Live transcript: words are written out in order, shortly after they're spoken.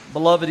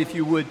Beloved, if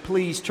you would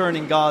please turn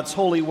in God's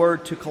holy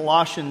word to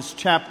Colossians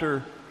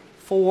chapter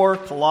 4.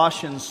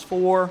 Colossians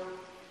 4.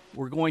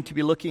 We're going to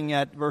be looking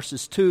at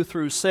verses 2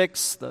 through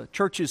 6. The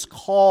church's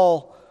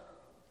call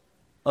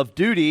of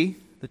duty.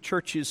 The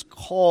church's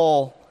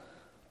call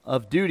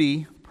of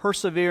duty.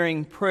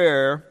 Persevering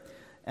prayer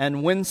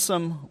and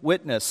winsome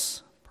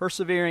witness.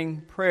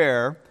 Persevering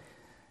prayer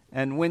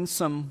and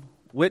winsome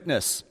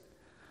witness.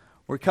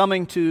 We're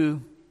coming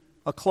to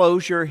a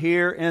closure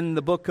here in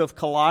the book of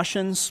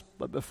Colossians,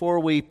 but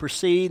before we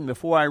proceed and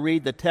before I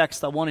read the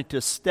text, I wanted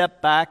to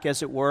step back,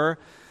 as it were,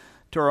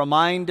 to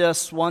remind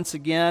us once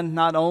again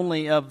not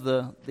only of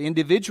the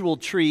individual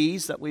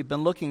trees that we've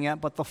been looking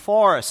at, but the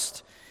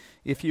forest,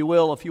 if you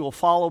will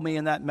follow me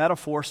in that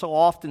metaphor. So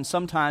often,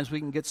 sometimes we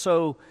can get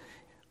so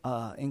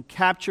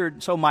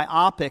captured, so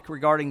myopic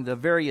regarding the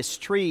various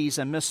trees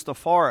and miss the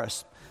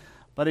forest.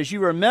 But as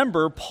you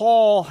remember,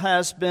 Paul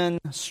has been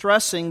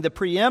stressing the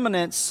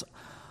preeminence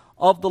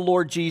of the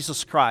Lord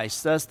Jesus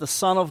Christ as the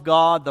Son of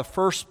God, the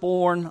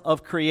firstborn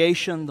of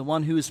creation, the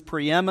one who is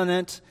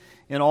preeminent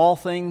in all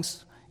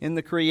things in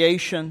the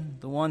creation,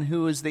 the one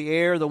who is the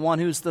heir, the one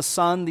who is the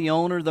Son, the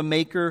owner, the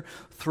maker.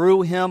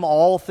 Through Him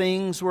all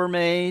things were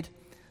made.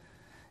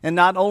 And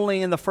not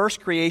only in the first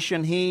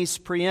creation, He's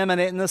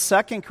preeminent in the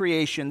second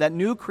creation, that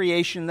new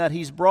creation that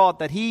He's brought,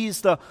 that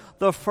He's the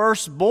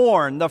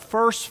firstborn, the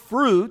first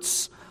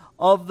fruits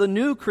of the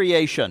new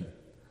creation.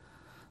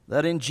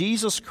 That in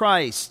Jesus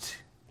Christ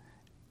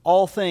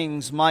all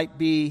things might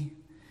be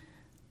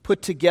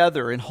put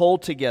together and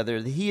hold together.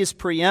 He is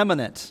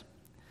preeminent.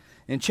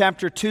 In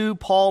chapter 2,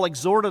 Paul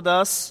exhorted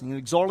us, he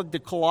exhorted the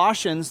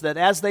Colossians that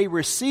as they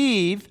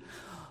receive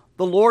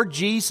the Lord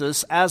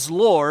Jesus as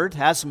Lord,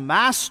 as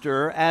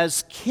Master,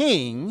 as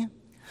King,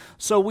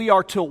 so we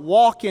are to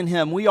walk in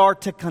Him. We are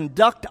to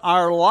conduct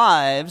our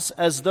lives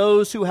as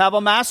those who have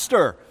a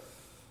Master.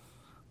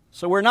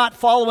 So we're not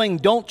following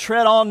 "don't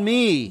tread on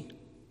me"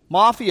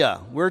 mafia.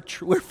 We're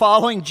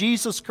following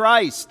Jesus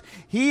Christ.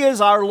 He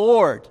is our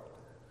Lord.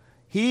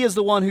 He is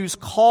the one who's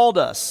called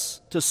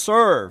us to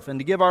serve and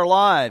to give our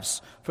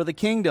lives for the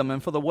kingdom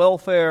and for the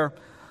welfare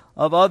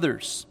of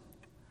others.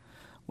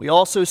 We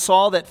also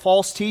saw that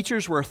false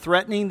teachers were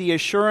threatening the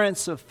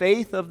assurance of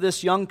faith of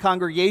this young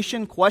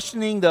congregation,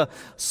 questioning the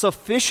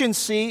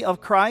sufficiency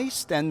of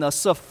Christ and the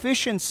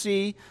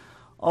sufficiency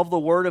of the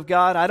Word of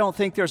God. I don't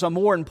think there's a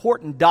more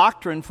important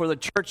doctrine for the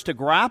church to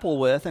grapple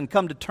with and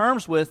come to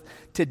terms with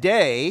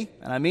today,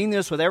 and I mean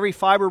this with every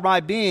fiber of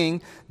my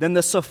being, than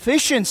the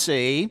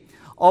sufficiency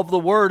of the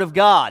Word of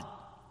God.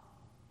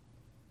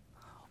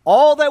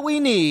 All that we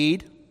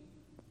need,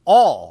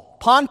 all,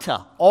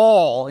 panta,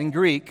 all in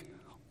Greek,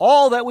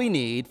 all that we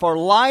need for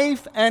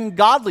life and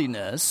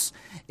godliness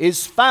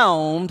is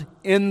found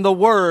in the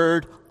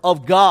Word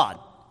of God.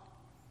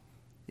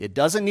 It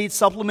doesn't need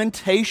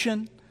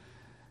supplementation.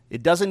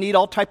 It doesn't need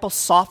all type of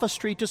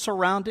sophistry to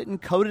surround it and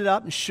coat it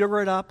up and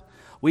sugar it up.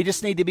 We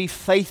just need to be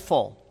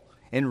faithful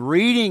in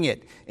reading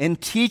it, in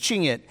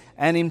teaching it,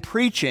 and in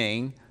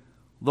preaching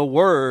the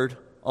Word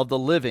of the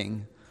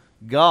living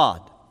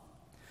God.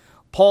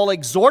 Paul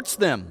exhorts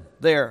them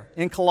there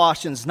in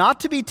Colossians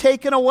not to be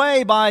taken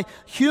away by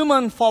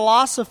human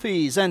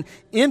philosophies and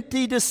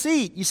empty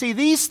deceit. You see,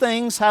 these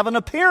things have an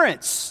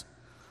appearance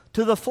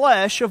to the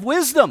flesh of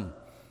wisdom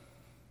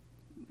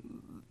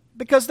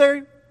because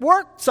they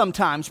work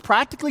sometimes.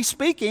 Practically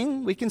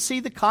speaking, we can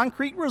see the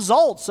concrete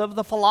results of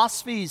the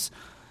philosophies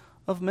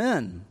of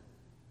men.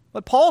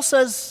 But Paul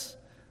says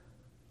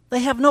they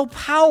have no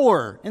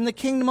power in the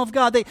kingdom of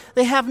God.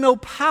 They have no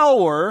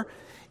power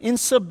in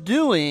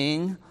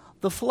subduing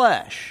the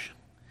flesh,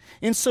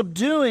 in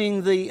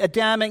subduing the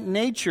Adamic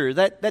nature,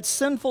 that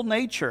sinful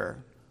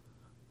nature.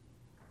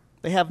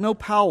 They have no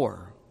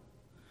power.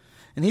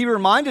 And he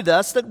reminded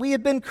us that we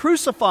have been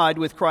crucified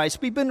with Christ.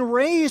 We've been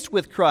raised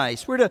with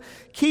Christ. We're to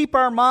keep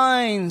our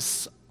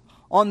minds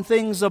on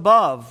things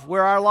above,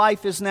 where our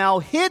life is now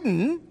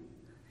hidden,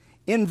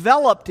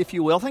 enveloped, if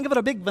you will. Think of it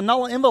a big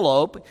vanilla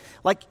envelope,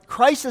 like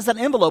Christ is that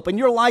envelope, and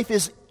your life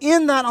is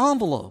in that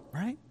envelope,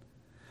 right?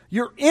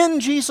 You're in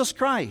Jesus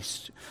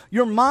Christ.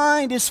 Your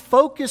mind is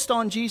focused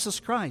on Jesus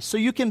Christ, so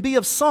you can be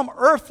of some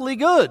earthly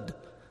good.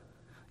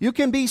 You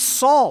can be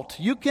salt.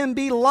 You can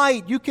be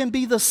light. You can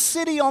be the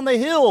city on the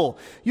hill.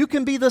 You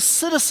can be the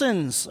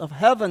citizens of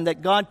heaven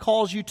that God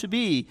calls you to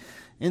be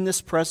in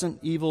this present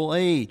evil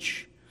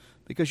age,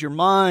 because your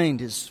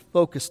mind is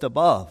focused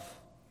above.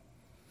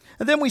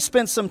 And then we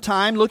spent some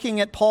time looking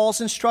at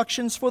Paul's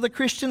instructions for the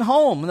Christian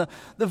home,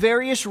 the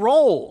various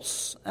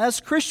roles as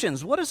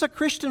Christians. What is a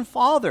Christian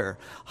father,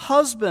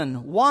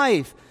 husband,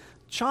 wife,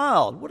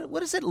 child? What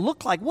does it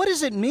look like? What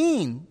does it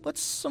mean?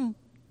 What's some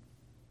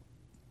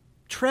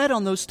tread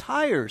on those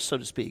tires, so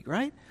to speak,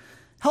 right?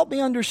 Help me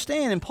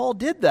understand. And Paul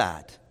did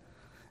that.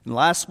 And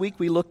last week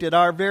we looked at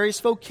our various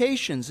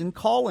vocations and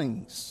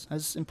callings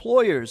as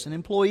employers and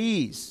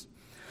employees.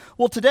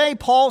 Well, today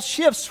Paul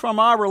shifts from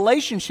our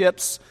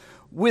relationships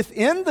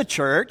within the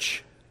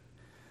church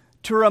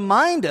to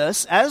remind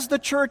us, as the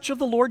church of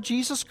the Lord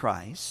Jesus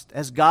Christ,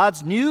 as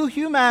God's new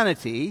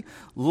humanity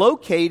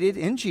located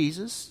in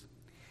Jesus,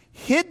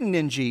 hidden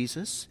in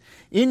Jesus,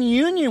 in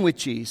union with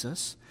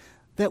Jesus,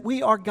 that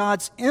we are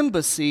God's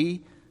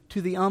embassy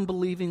to the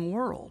unbelieving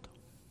world.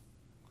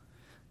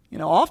 You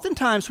know,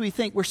 oftentimes we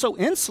think we're so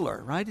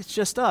insular, right? It's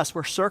just us.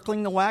 We're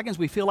circling the wagons.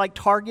 We feel like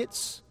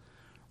targets,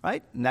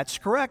 right? And that's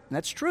correct.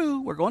 That's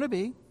true. We're going to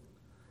be.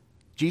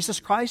 Jesus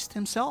Christ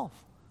himself.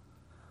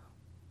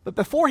 But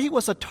before he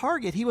was a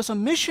target, he was a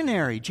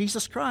missionary,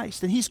 Jesus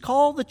Christ. And he's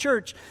called the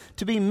church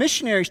to be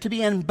missionaries, to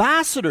be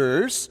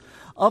ambassadors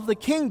of the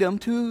kingdom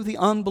to the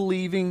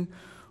unbelieving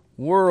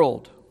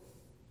world.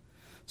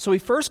 So he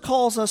first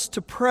calls us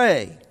to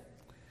pray.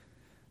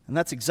 And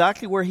that's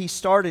exactly where he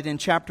started in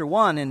chapter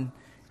 1. And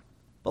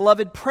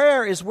beloved,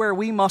 prayer is where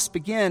we must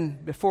begin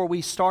before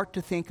we start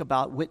to think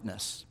about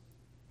witness.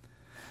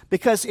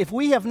 Because if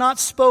we have not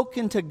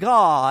spoken to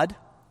God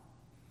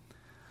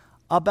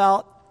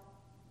about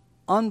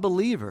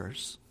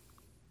unbelievers,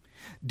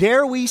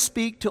 dare we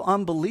speak to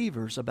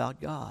unbelievers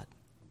about God?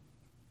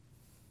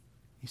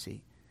 You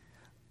see,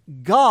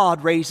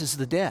 God raises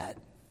the dead.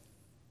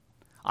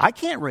 I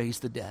can't raise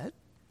the dead.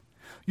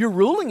 Your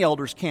ruling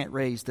elders can't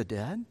raise the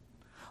dead.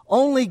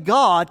 Only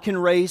God can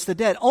raise the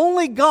dead.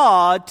 Only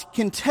God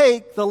can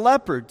take the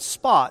leopard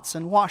spots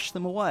and wash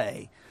them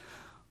away.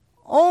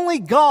 Only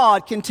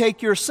God can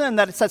take your sin,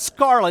 that it's that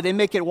scarlet, and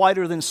make it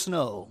whiter than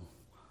snow.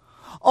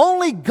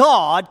 Only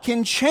God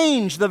can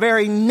change the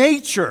very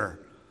nature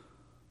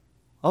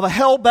of a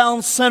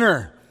hell-bound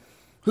sinner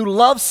who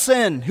loves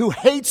sin, who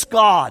hates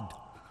God,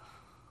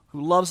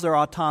 who loves their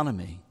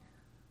autonomy,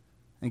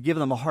 and give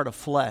them a heart of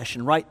flesh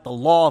and write the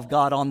law of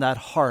God on that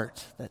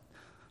heart that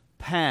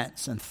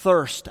pants and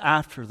thirsts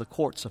after the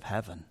courts of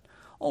heaven.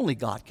 Only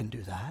God can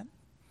do that.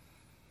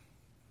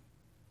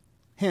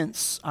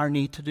 Hence, our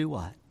need to do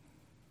what?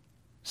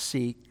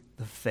 Seek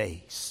the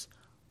face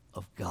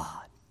of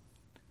God.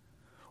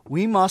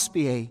 We must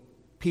be a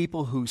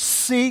people who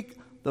seek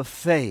the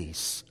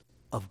face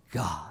of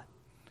God.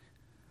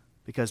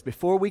 Because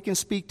before we can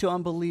speak to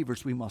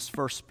unbelievers, we must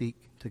first speak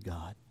to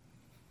God.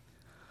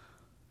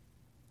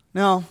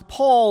 Now,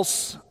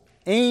 Paul's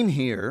aim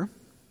here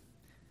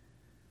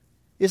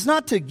is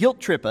not to guilt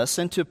trip us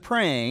into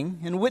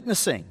praying and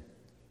witnessing,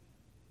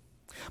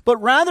 but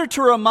rather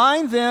to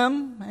remind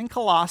them in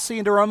Colossae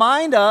and to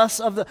remind us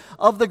of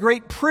the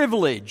great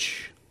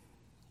privilege.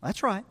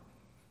 That's right.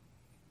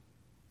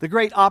 The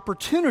great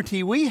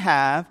opportunity we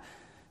have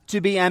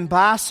to be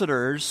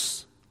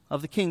ambassadors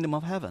of the kingdom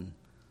of heaven.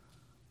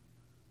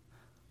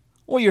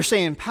 Well, you're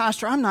saying,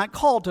 Pastor, I'm not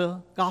called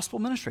to gospel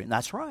ministry.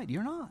 That's right,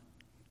 you're not.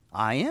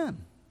 I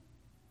am.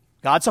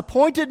 God's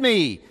appointed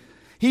me.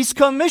 He's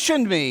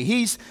commissioned me.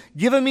 He's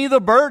given me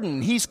the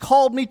burden. He's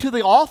called me to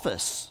the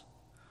office.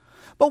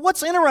 But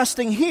what's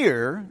interesting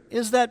here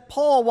is that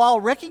Paul, while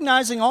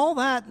recognizing all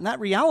that and that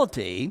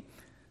reality,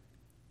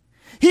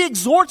 he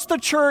exhorts the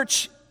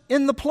church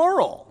in the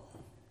plural,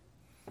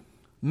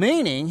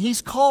 meaning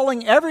he's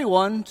calling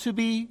everyone to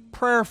be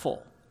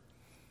prayerful,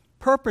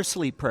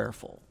 purposely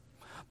prayerful,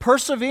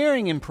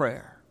 persevering in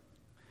prayer,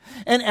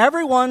 and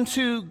everyone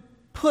to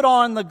put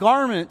on the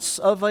garments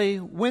of a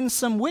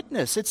winsome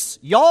witness. It's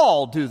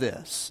y'all do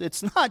this.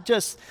 It's not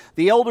just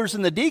the elders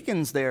and the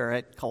deacons there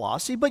at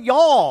Colossae, but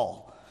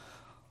y'all.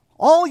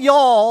 All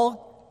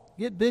y'all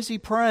get busy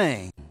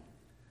praying.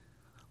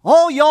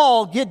 All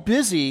y'all get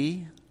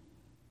busy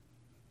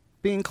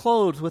being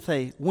clothed with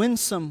a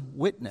winsome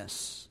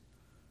witness.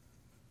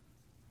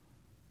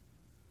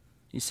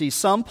 You see,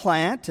 some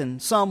plant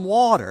and some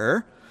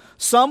water,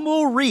 some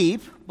will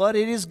reap, but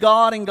it is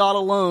God and God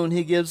alone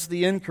who gives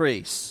the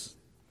increase.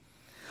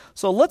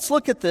 So let's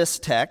look at this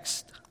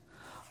text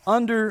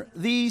under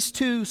these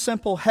two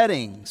simple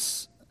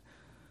headings: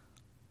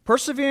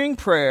 persevering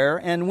prayer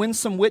and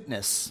winsome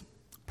witness.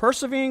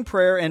 Persevering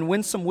prayer and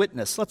winsome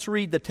witness. Let's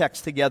read the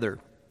text together.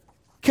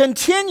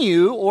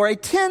 Continue or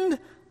attend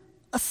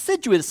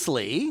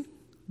assiduously,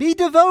 be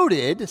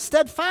devoted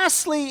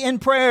steadfastly in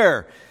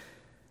prayer,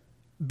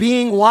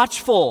 being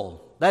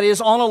watchful, that is,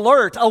 on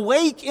alert,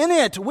 awake in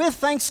it with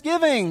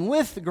thanksgiving,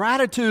 with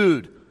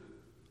gratitude.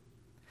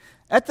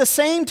 At the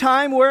same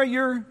time where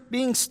you're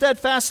being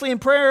steadfastly in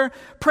prayer,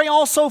 pray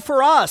also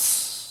for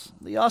us.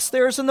 The us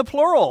there is in the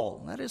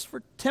plural. That is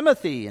for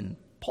Timothy and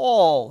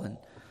Paul and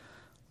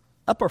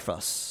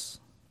Epaphras.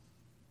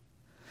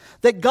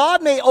 That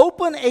God may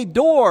open a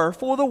door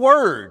for the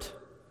word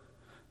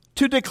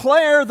to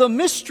declare the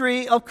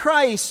mystery of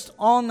Christ,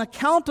 on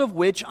account of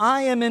which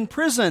I am in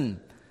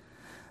prison,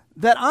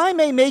 that I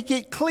may make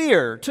it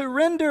clear, to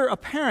render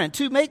apparent,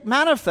 to make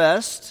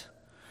manifest,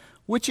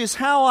 which is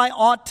how I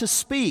ought to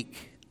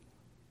speak.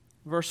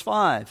 Verse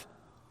 5.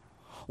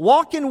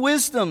 Walk in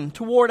wisdom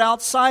toward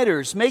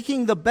outsiders,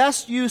 making the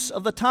best use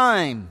of the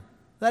time.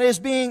 That is,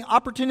 being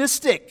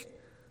opportunistic.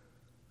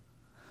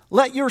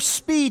 Let your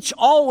speech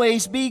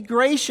always be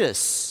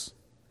gracious,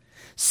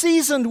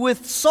 seasoned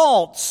with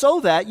salt, so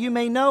that you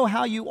may know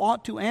how you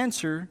ought to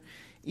answer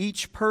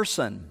each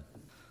person.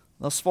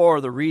 Thus far,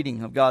 the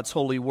reading of God's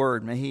holy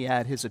word. May He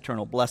add His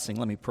eternal blessing.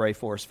 Let me pray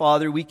for us.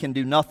 Father, we can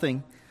do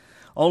nothing.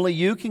 Only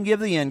You can give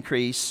the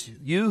increase.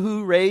 You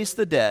who raised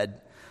the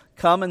dead,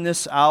 come in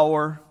this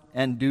hour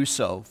and do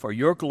so for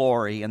Your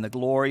glory and the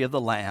glory of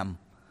the Lamb,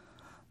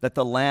 that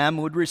the Lamb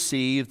would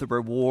receive the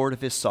reward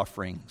of His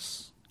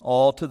sufferings,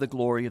 all to the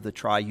glory of the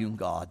triune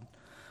God.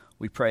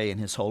 We pray in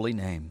His holy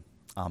name.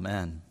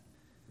 Amen.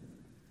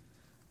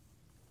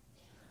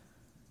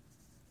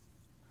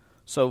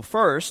 So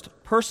first,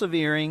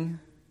 persevering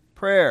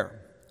prayer.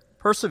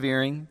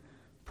 Persevering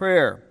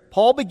prayer.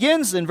 Paul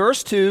begins in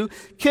verse 2,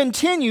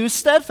 continue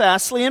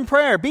steadfastly in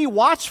prayer. Be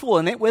watchful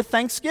in it with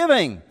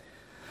thanksgiving.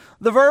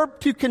 The verb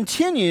to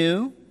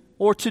continue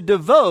or to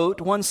devote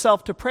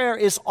oneself to prayer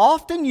is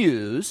often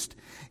used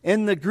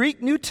in the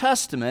Greek New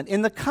Testament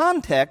in the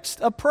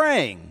context of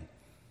praying.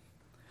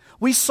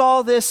 We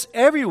saw this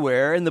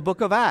everywhere in the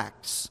book of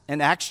Acts,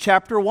 in Acts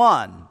chapter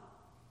 1.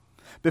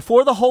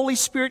 Before the Holy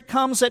Spirit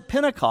comes at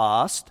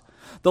Pentecost,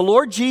 the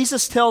Lord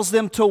Jesus tells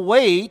them to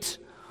wait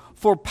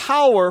for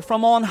power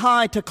from on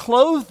high to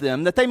clothe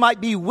them, that they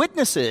might be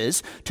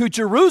witnesses to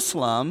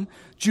Jerusalem,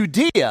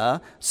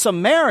 Judea,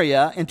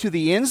 Samaria, and to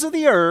the ends of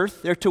the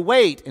earth. They're to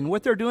wait. And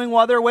what they're doing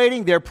while they're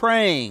waiting, they're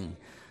praying.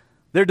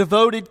 They're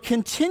devoted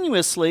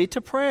continuously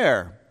to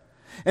prayer.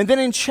 And then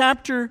in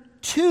chapter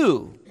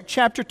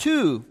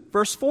 2,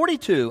 verse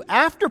 42,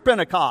 after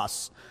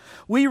Pentecost,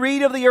 we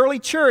read of the early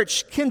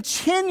church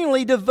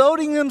continually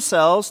devoting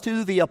themselves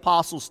to the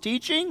apostles'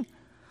 teaching,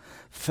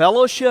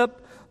 fellowship,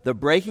 the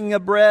breaking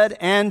of bread,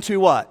 and to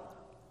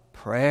what?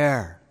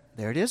 Prayer.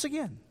 There it is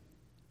again.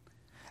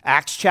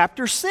 Acts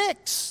chapter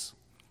 6,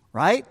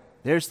 right?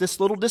 There's this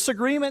little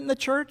disagreement in the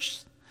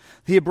church.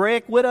 The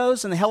Hebraic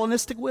widows and the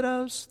Hellenistic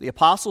widows. The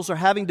apostles are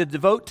having to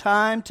devote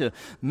time to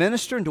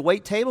minister and to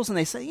wait tables. And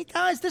they say, hey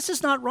guys, this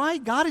is not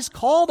right. God has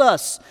called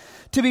us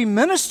to be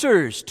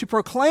ministers, to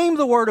proclaim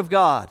the Word of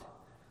God,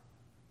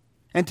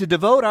 and to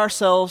devote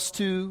ourselves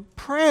to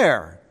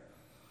prayer.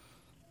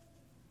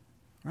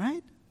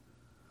 Right?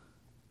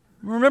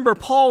 Remember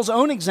Paul's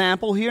own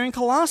example here in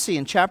Colossae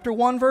in chapter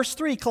 1, verse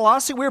 3.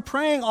 Colossae, we're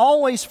praying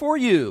always for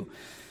you.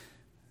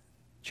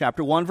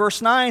 Chapter 1,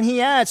 verse 9, he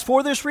adds,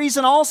 for this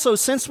reason also,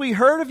 since we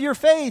heard of your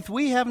faith,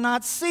 we have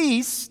not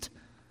ceased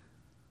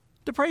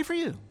to pray for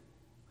you.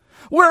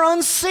 We're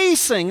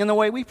unceasing in the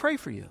way we pray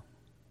for you.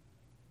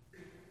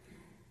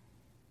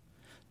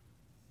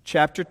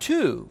 Chapter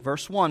 2,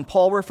 verse 1,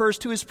 Paul refers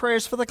to his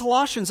prayers for the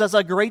Colossians as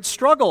a great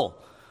struggle,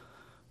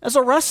 as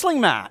a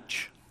wrestling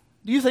match.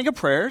 Do you think of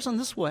prayers in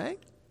this way?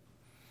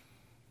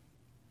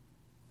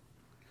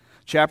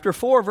 Chapter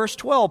 4, verse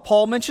 12,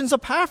 Paul mentions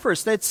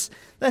Epaphras,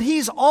 that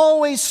he's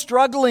always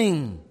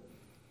struggling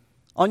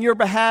on your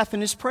behalf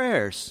in his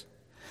prayers,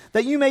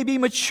 that you may be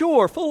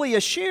mature, fully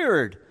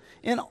assured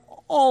in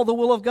all the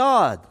will of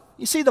God.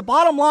 You see, the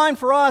bottom line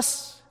for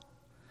us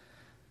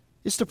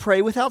is to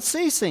pray without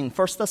ceasing.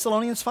 1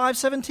 Thessalonians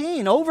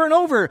 5:17, over and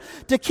over,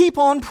 to keep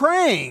on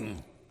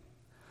praying.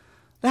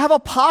 To have a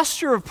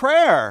posture of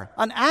prayer,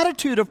 an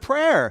attitude of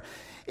prayer.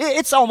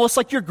 It's almost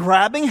like you're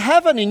grabbing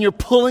heaven and you're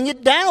pulling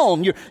it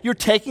down. You're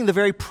taking the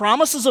very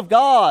promises of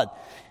God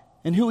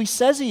and who He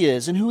says He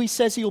is and who He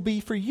says He'll be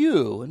for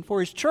you and for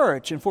His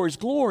church and for His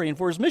glory and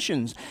for His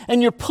missions.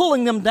 And you're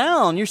pulling them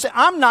down. You're saying,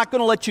 I'm not going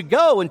to let you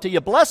go until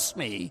you bless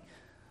me,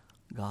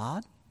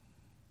 God.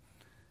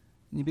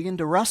 And you begin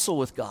to wrestle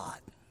with God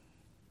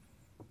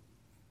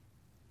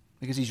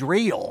because He's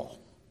real.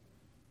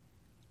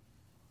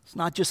 It's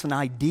not just an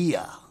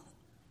idea.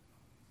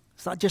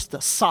 It's not just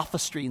a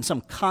sophistry and some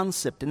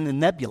concept in the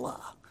nebula.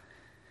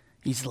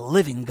 He's the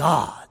living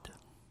God.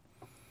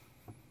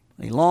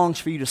 He longs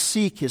for you to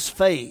seek His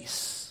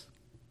face.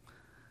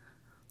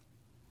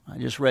 I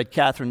just read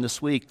Catherine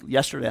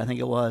yesterday I think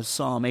it was,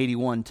 Psalm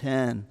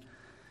 81:10.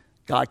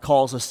 God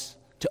calls us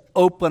to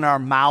open our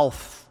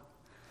mouth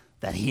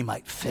that He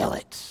might fill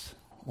it.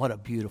 What a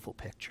beautiful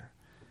picture.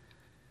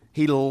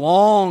 He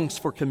longs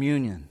for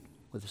communion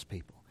with His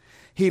people.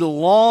 He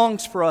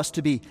longs for us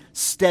to be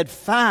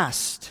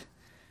steadfast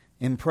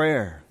in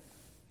prayer.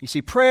 You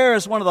see, prayer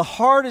is one of the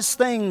hardest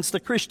things the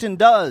Christian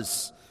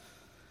does.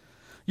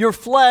 Your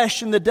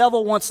flesh and the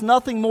devil wants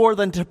nothing more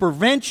than to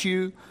prevent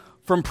you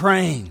from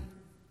praying.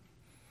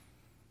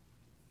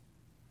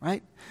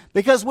 Right?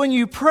 Because when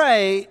you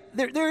pray,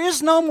 there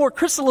is no more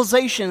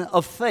crystallization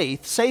of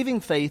faith,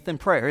 saving faith, than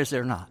prayer, is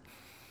there not?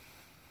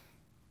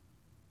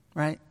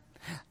 Right?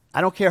 I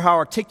don't care how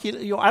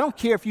articulate you are. I don't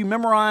care if you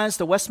memorize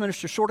the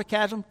Westminster Shorter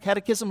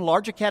Catechism,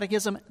 Larger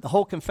Catechism, the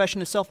whole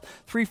confession itself,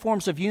 3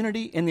 forms of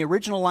unity in the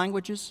original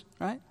languages,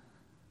 right?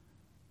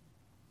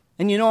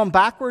 And you know them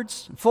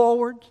backwards and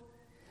forward.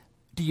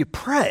 Do you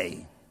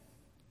pray?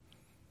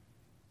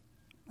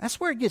 That's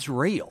where it gets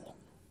real.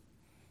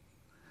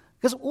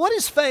 Because what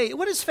is faith?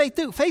 What does faith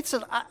do? Faith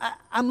says,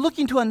 I'm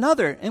looking to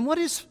another. And what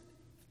is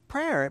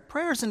prayer?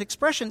 Prayer is an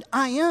expression,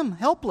 I am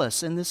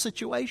helpless in this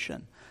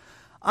situation.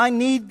 I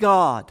need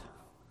God.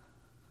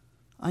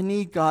 I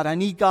need God. I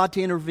need God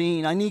to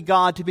intervene. I need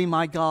God to be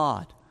my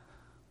God.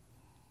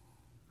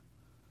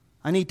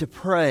 I need to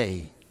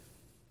pray.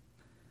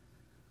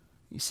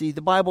 You see,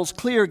 the Bible's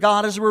clear.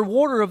 God is a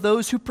rewarder of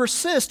those who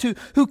persist,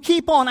 who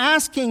keep on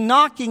asking,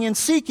 knocking, and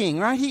seeking,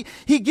 right?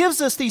 He gives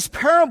us these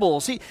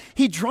parables.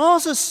 He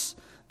draws us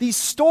these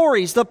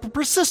stories. The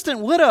persistent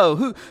widow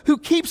who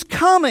keeps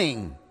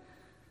coming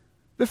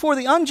before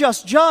the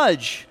unjust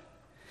judge.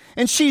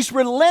 And she's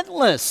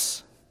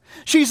relentless.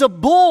 She's a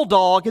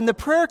bulldog in the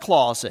prayer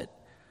closet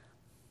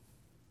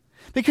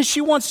because she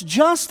wants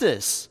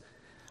justice.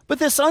 But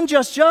this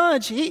unjust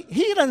judge,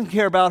 he doesn't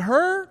care about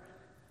her.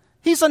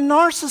 He's a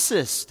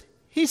narcissist.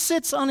 He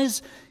sits in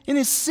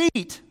his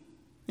seat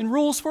and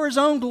rules for his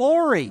own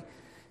glory.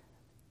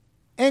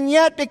 And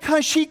yet,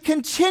 because she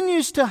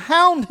continues to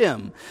hound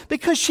him,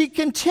 because she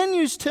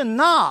continues to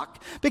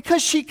knock,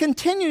 because she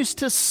continues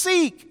to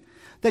seek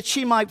that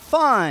she might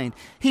find,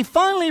 he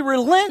finally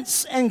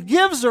relents and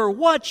gives her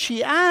what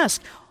she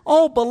asked.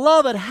 Oh,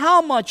 beloved,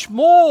 how much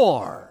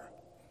more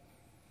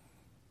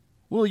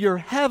will your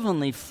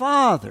heavenly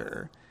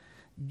Father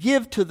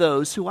give to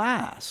those who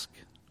ask?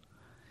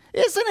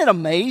 Isn't it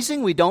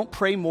amazing we don't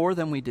pray more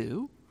than we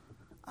do?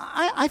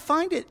 I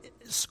find it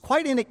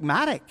quite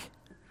enigmatic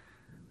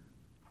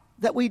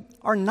that we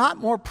are not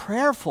more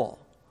prayerful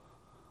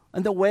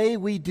in the way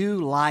we do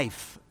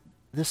life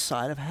this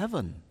side of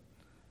heaven.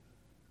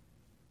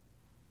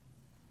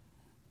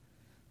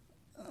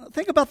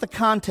 Think about the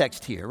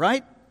context here,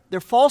 right? There are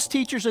false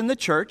teachers in the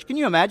church. Can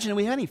you imagine if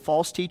we had any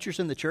false teachers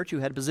in the church who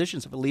had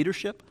positions of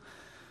leadership?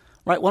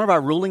 Right? One of our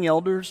ruling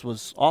elders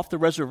was off the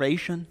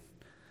reservation,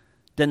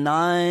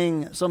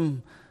 denying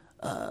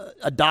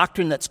a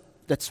doctrine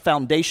that's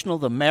foundational,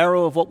 the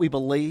marrow of what we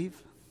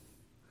believe.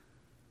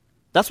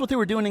 That's what they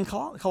were doing in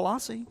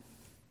Colossae.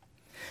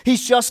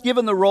 He's just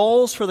given the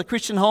roles for the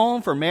Christian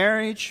home, for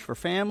marriage, for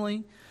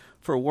family,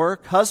 for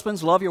work.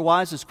 Husbands, love your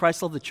wives as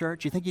Christ loved the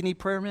church. You think you need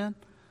prayer, men?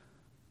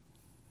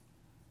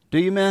 Do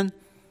you, men?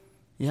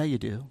 Yeah, you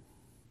do.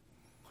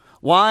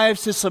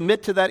 Wives, to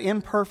submit to that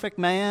imperfect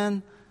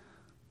man,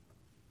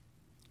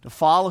 to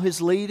follow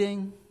his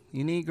leading.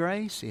 You need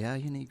grace? Yeah,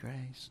 you need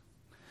grace.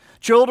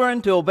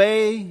 Children, to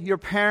obey your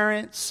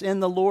parents in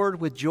the Lord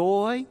with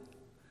joy.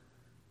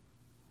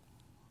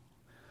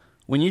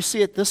 When you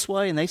see it this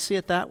way and they see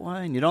it that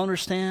way and you don't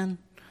understand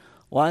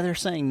why they're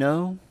saying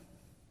no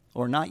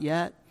or not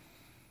yet,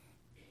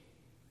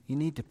 you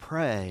need to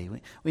pray.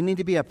 We need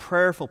to be a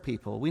prayerful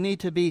people. We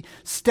need to be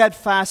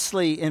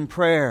steadfastly in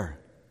prayer.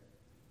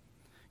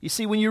 You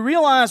see, when you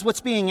realize what's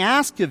being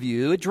asked of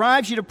you, it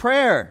drives you to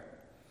prayer.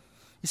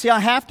 You see, I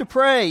have to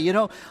pray. You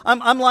know,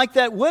 I'm like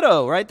that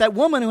widow, right? That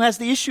woman who has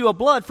the issue of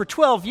blood for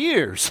 12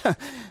 years.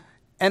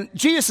 And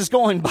Jesus is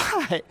going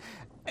by,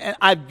 and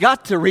I've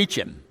got to reach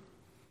him.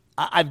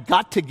 I've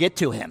got to get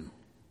to him.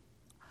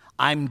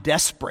 I'm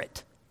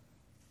desperate.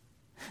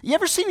 You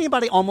ever seen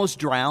anybody almost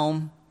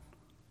drown?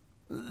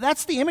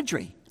 That's the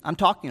imagery I'm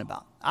talking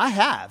about. I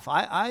have.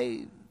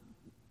 I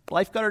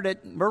lifeguarded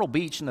at Myrtle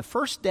Beach, and the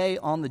first day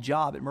on the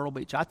job at Myrtle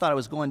Beach, I thought I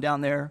was going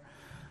down there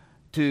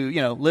to,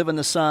 live in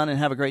the sun and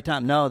have a great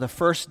time. No, the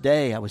first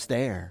day I was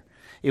there,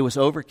 it was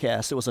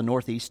overcast. It was a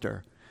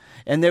northeaster.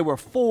 And there were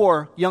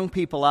 4 young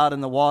people out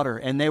in the water,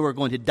 and they were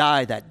going to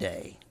die that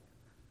day.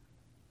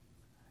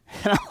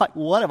 And I'm like,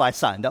 what have I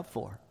signed up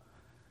for?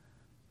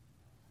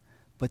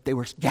 But they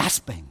were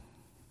gasping.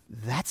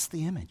 That's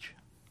the image.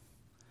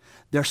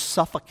 They're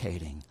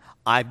suffocating.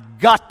 I've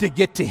got to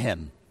get to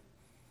him.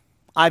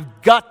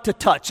 I've got to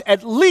touch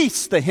at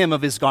least the hem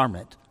of his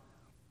garment.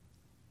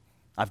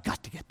 I've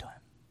got to get to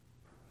him.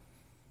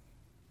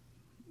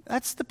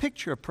 That's the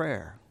picture of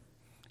prayer.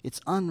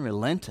 It's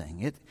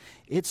unrelenting.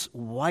 It's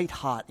white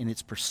hot in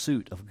its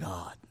pursuit of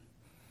God.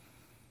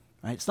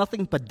 Right? It's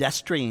nothing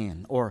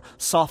pedestrian or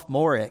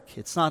sophomoric.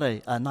 It's not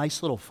a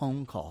nice little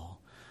phone call.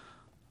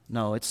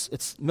 No,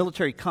 it's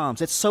military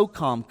comms. It's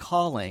SOCOM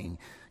calling,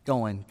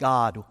 going,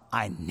 God,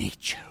 I need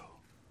you.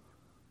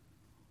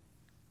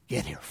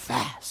 Get here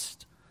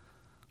fast,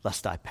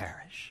 lest I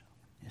perish.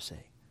 You see.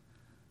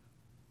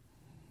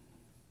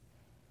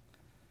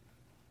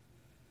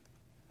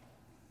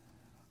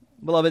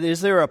 Beloved,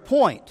 is there a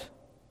point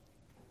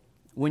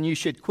when you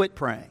should quit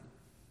praying?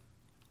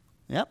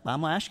 Yep,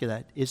 I'm going to ask you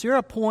that. Is there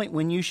a point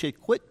when you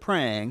should quit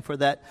praying for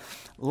that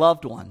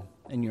loved one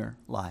in your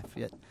life?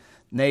 That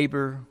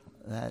neighbor,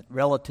 that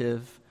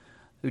relative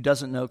who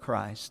doesn't know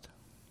Christ?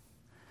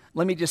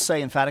 Let me just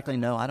say emphatically,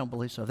 no, I don't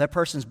believe so. If that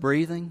person's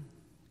breathing,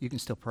 you can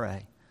still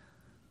pray.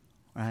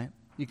 Right?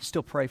 You can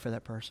still pray for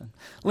that person.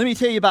 Let me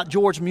tell you about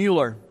George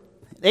Mueller.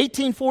 In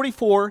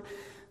 1844,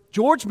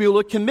 George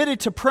Mueller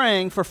committed to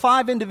praying for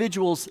 5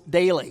 individuals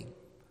daily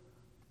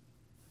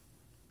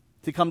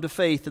to come to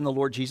faith in the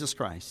Lord Jesus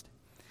Christ.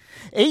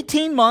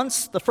 18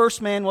 months, the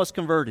first man was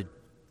converted.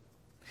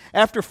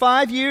 After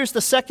 5 years,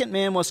 the second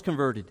man was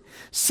converted.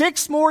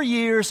 6 more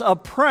years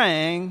of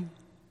praying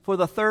for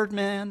the third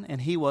man, and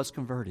he was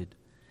converted.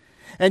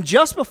 And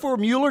just before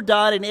Mueller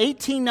died in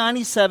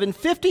 1897,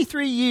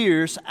 53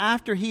 years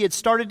after he had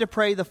started to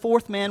pray, the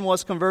fourth man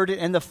was converted,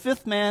 and the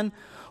fifth man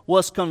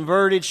was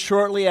converted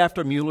shortly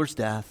after Mueller's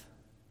death.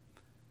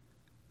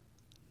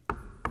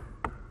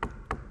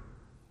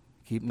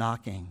 Keep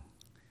knocking.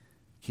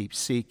 Keep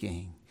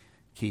seeking.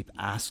 Keep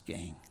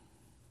asking.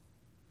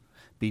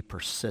 Be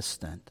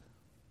persistent.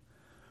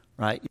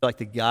 Right? You're like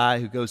the guy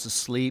who goes to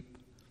sleep,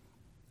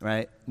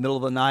 right? Middle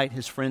of the night,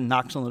 his friend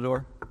knocks on the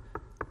door.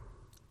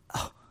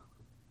 Oh,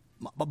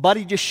 my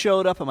buddy just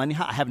showed up.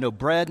 I have no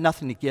bread,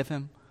 nothing to give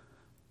him.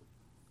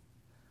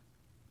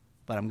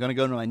 But I'm going to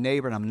go to my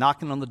neighbor, and I'm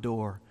knocking on the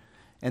door.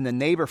 And the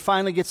neighbor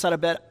finally gets out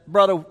of bed.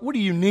 Brother, what do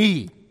you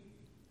need?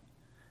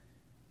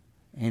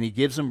 And he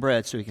gives him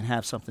bread so he can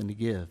have something to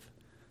give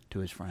to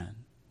his friend.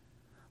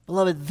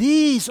 Beloved,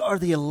 these are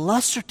the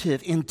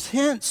illustrative,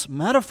 intense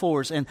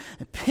metaphors and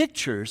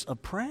pictures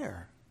of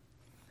prayer.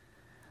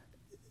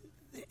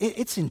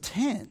 It's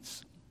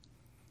intense.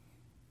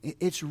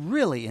 It's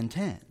really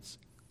intense.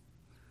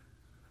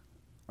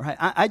 Right?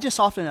 I just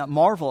often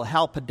marvel at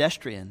how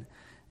pedestrian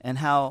and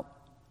how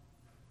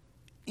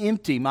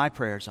empty my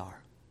prayers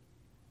are.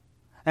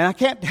 And I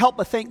can't help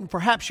but think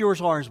perhaps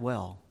yours are as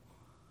well.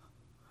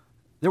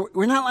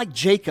 We're not like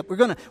Jacob. We're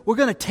going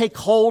to take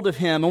hold of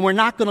him, and we're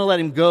not going to let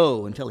him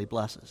go until he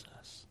blesses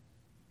us.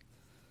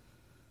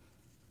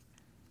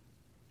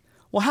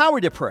 Well, how are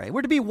we to pray?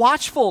 We're to be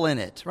watchful in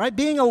it, right?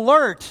 Being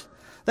alert.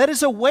 That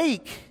is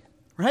awake,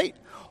 right?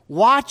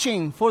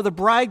 Watching for the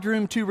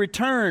bridegroom to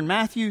return.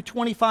 Matthew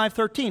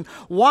 25:13.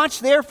 Watch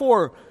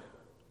therefore,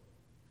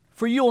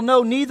 for you will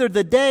know neither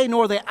the day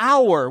nor the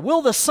hour.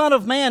 Will the Son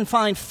of Man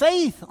find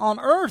faith on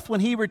earth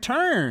when he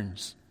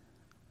returns?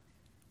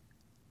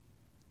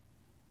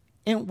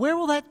 And where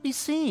will that be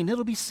seen?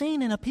 It'll be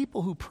seen in a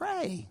people who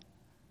pray.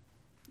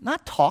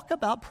 Not talk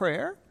about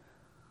prayer.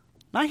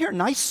 Not hear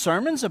nice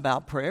sermons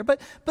about prayer, but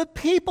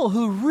people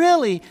who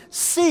really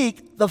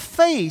seek the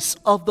face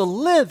of the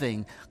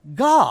living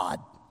God.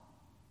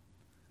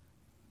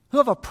 Who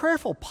have a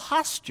prayerful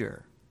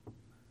posture.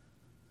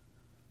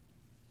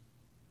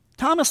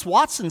 Thomas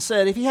Watson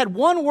said if he had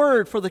one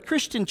word for the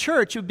Christian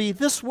church, it would be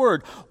this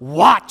word: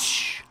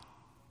 watch.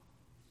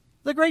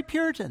 The great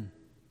Puritan.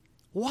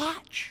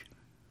 Watch.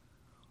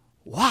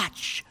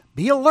 Watch.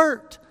 Be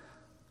alert.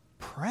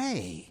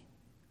 Pray.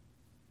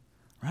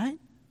 Right?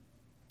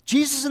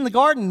 Jesus in the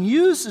garden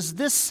uses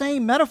this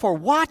same metaphor.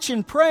 Watch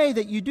and pray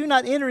that you do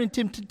not enter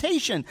into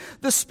temptation.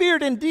 The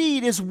spirit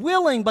indeed is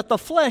willing, but the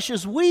flesh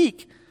is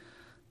weak.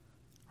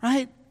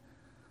 Right?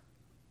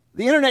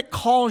 The internet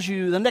calls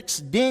you, the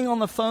next ding on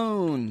the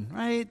phone,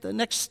 right? The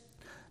next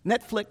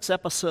Netflix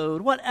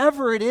episode,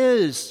 whatever it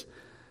is.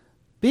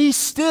 Be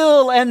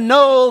still and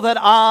know that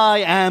I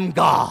am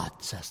God,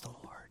 says the Lord.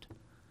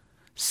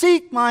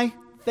 Seek my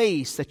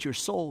face that your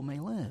soul may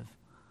live.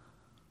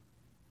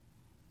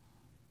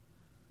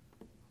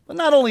 But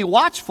not only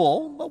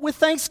watchful, but with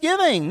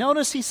thanksgiving.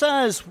 Notice he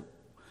says,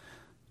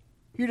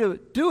 you're to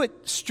do it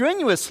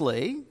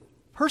strenuously,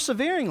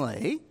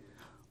 perseveringly,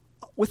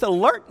 with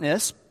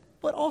alertness,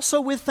 but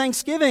also with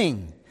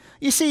thanksgiving.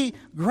 You see,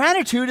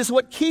 gratitude is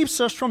what keeps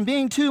us from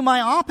being too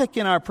myopic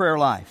in our prayer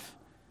life.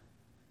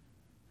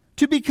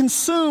 To be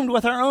consumed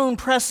with our own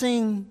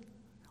pressing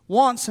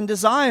wants and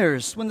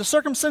desires. When the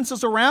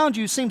circumstances around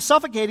you seem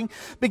suffocating,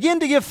 begin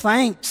to give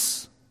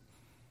thanks.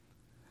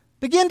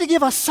 Begin to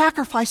give a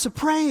sacrifice of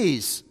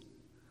praise.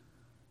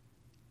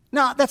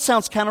 Now, that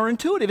sounds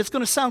counterintuitive. It's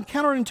going to sound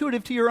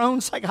counterintuitive to your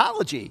own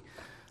psychology,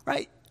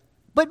 right?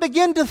 But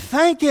begin to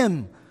thank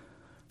Him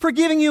for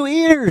giving you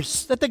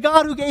ears, that the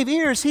God who gave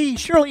ears, He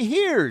surely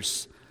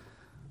hears.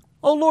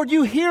 Oh Lord,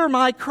 you hear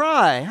my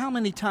cry. How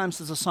many times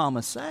does the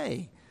psalmist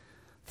say?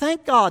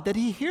 Thank God that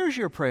He hears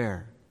your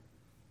prayer,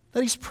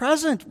 that He's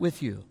present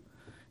with you.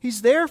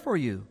 He's there for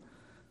you.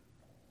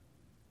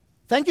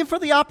 Thank Him for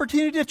the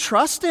opportunity to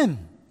trust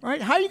Him. Right?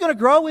 How are you going to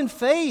grow in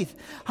faith?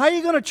 How are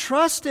you going to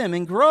trust Him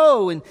and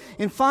grow and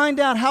find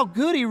out how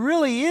good He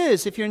really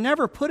is if you're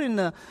never put in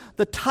the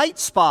tight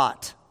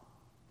spot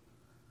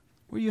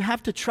where you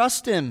have to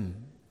trust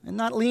Him and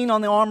not lean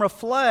on the arm of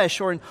flesh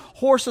or in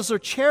horses or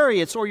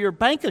chariots or your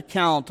bank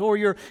account or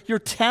your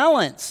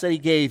talents that He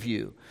gave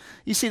you?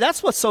 You see,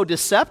 that's what's so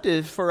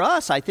deceptive for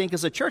us, I think,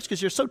 as a church,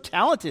 because you're so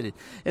talented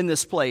in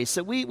this place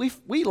that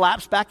we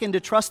lapse back into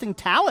trusting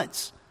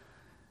talents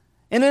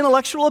and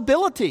intellectual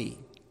ability.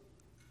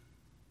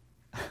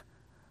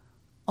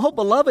 Oh,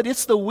 beloved,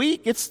 it's the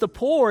weak, it's the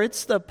poor,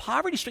 it's the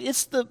poverty-stricken,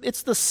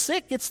 it's the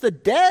sick, it's the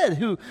dead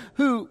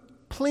who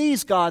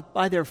please God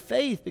by their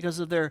faith because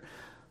of their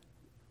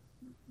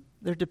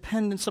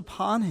dependence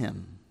upon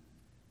Him.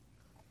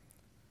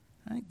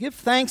 Right? Give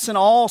thanks in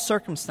all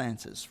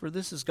circumstances, for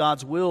this is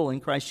God's will in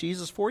Christ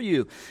Jesus for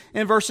you.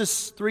 In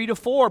verses 3 to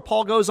 4,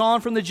 Paul goes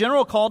on from the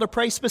general call to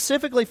pray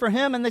specifically for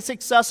him and the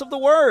success of the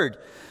word.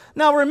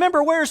 Now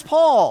remember, where's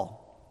Paul?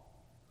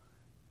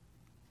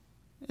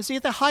 Is he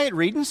at the Hyatt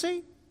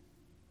Regency?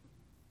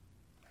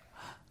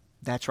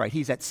 That's right,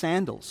 he's at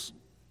Sandals,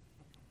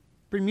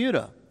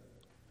 Bermuda,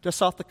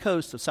 just off the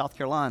coast of South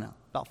Carolina,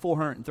 about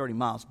 430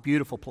 miles.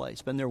 Beautiful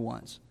place, been there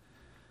once.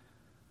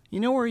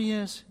 You know where he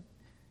is?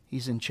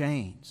 He's in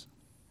chains.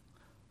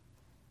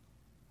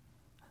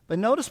 But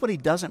notice what he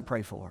doesn't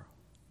pray for.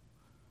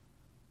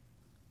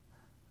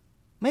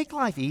 Make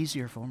life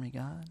easier for me,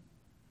 God.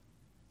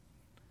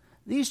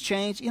 these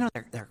chains,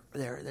 they're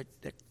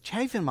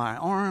chafing my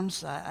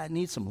arms. I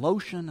need some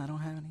lotion. I don't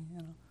have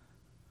any,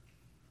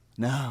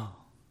 No.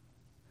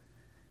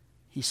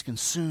 He's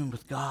consumed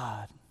with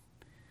God.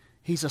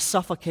 He's a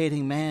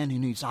suffocating man who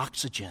needs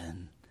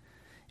oxygen.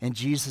 And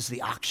Jesus is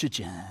the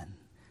oxygen.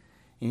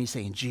 And he's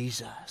saying,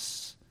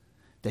 Jesus,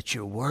 that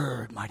your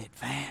word might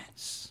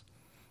advance,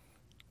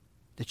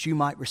 that you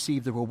might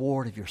receive the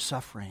reward of your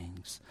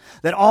sufferings,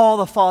 that all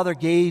the Father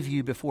gave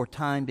you before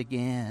time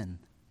began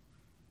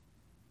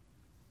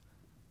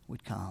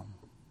would come.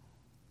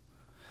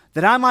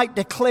 That I might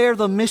declare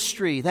the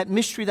mystery, that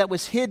mystery that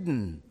was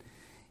hidden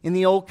in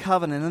the Old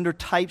Covenant under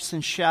types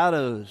and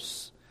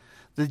shadows.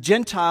 The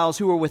Gentiles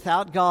who were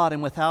without God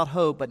and without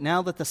hope, but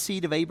now that the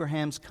seed of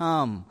Abraham's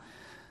come,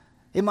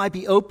 it might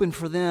be open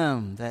for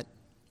them that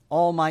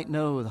all might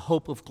know the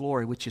hope of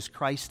glory which is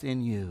Christ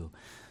in you.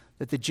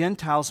 That the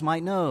Gentiles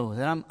might know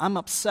that I'm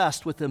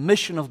obsessed with the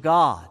mission of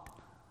God.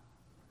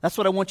 That's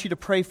what I want you to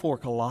pray for,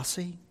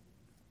 Colossae.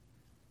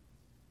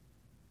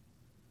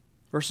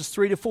 Verses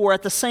 3 to 4,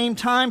 at the same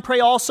time,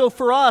 pray also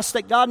for us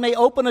that God may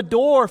open a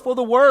door for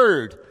the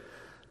word.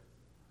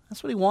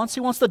 That's what he wants. He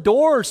wants the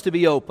doors to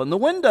be open, the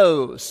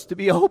windows to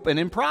be open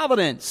in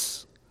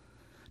providence,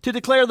 to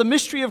declare the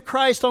mystery of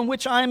Christ on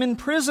which I am in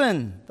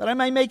prison, that I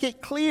may make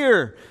it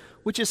clear,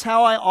 which is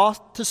how I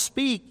ought to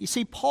speak. You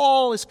see,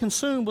 Paul is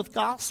consumed with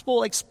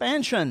gospel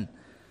expansion.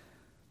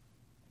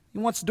 He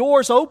wants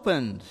doors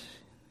opened.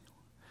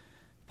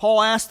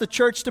 Paul asked the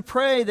church to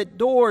pray that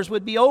doors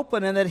would be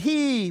open and that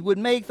he would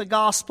make the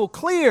gospel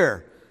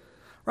clear,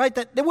 right?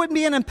 That there wouldn't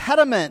be an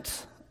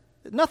impediment,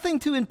 nothing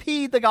to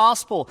impede the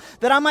gospel,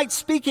 that I might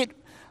speak it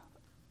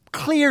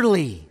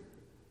clearly,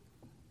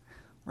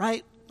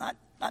 right?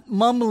 Not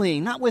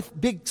mumbling, not with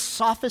big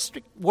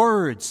sophistic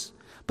words,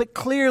 but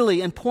clearly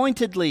and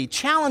pointedly,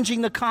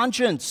 challenging the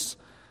conscience.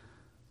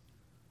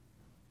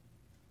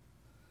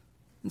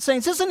 And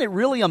saints, isn't it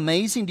really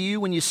amazing to you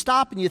when you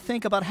stop and you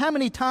think about how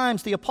many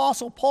times the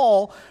Apostle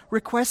Paul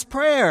requests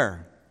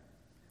prayer?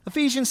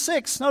 Ephesians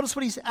 6, notice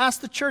what he's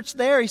asked the church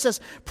there. He says,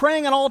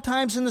 praying at all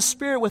times in the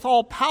Spirit with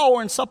all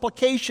power and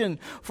supplication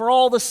for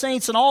all the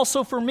saints and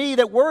also for me,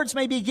 that words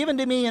may be given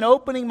to me in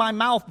opening my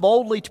mouth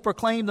boldly to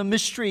proclaim the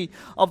mystery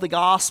of the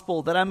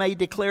gospel, that I may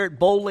declare it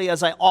boldly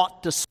as I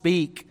ought to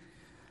speak.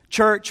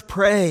 Church,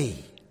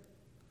 pray.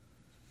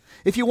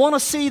 If you want to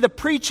see the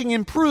preaching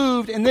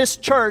improved in this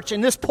church,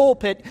 in this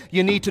pulpit,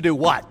 you need to do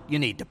what? You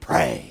need to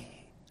pray.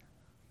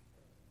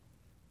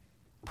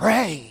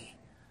 Pray.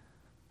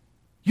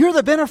 You're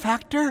the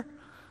benefactor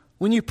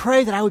when you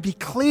pray that I would be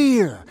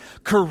clear,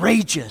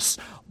 courageous,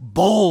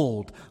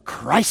 bold,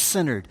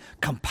 Christ-centered,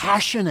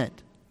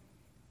 compassionate,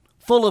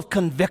 full of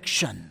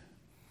conviction.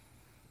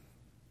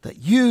 That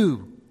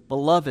you,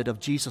 beloved of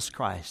Jesus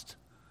Christ,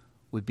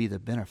 would be the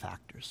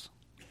benefactors.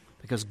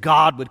 Because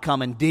God would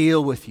come and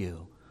deal with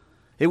you.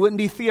 It wouldn't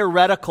be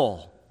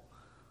theoretical.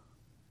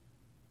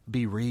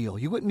 Be real.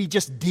 You wouldn't be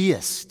just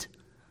deist.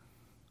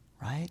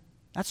 Right?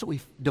 That's what we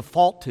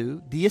default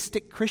to.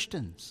 Deistic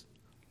Christians.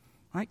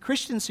 Right?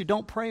 Christians who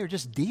don't pray are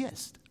just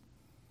deists.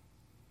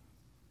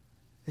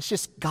 It's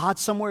just God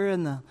somewhere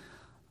in the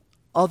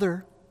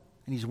other,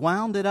 and He's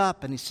wound it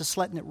up, and He's just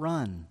letting it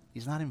run.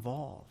 He's not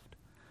involved.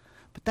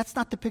 But that's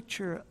not the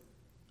picture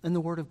in the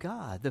Word of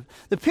God.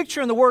 The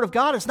picture in the Word of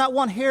God is not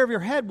one hair of your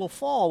head will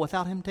fall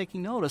without Him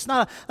taking notice.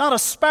 Not a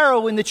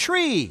sparrow in the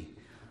tree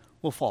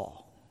will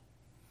fall.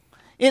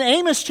 In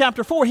Amos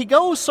chapter 4, he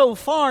goes so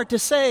far to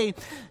say,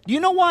 do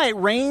you know why it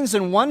rains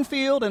in one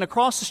field and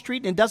across the street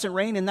and it doesn't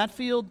rain in that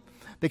field?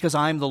 Because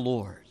I'm the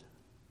Lord.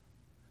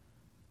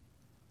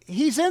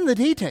 He's in the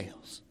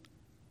details.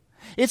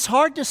 It's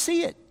hard to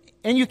see it,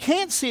 and you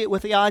can't see it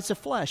with the eyes of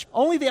flesh.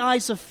 Only the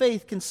eyes of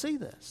faith can see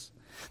this.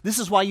 This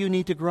is why you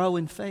need to grow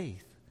in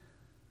faith.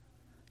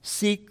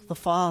 Seek the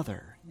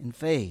Father in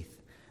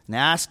faith and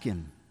ask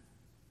Him.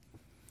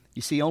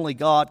 You see, only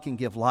God can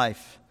give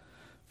life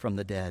from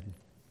the dead.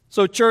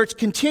 So, church,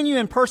 continue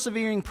in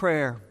persevering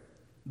prayer.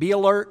 Be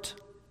alert.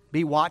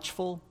 Be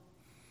watchful.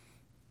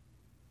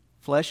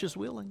 Flesh is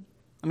willing.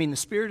 The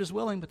spirit is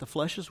willing, but the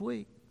flesh is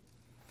weak.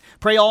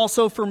 Pray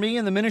also for me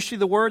in the ministry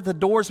of the word, the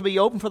doors will be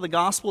open for the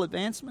gospel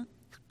advancement.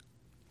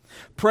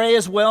 Pray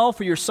as well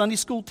for your Sunday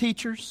school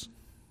teachers,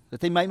 that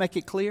they might make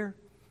it clear.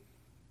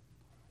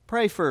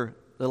 Pray for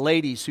the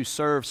ladies who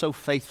serve so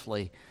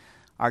faithfully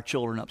our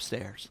children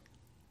upstairs.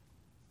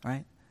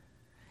 Right?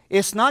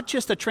 It's not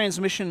just a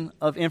transmission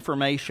of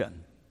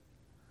information.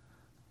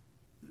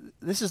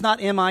 This is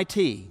not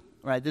MIT.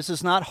 Right, this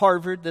is not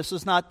Harvard. This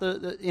is not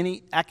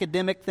any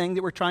academic thing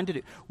that we're trying to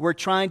do. We're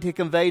trying to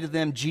convey to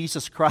them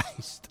Jesus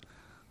Christ,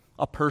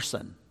 a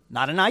person.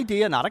 Not an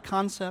idea, not a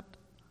concept,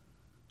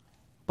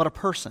 but a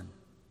person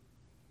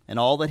and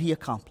all that He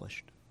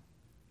accomplished.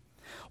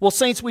 Well,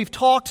 saints, we've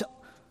talked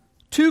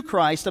to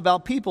Christ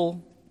about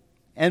people,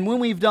 and when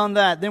we've done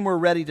that, then we're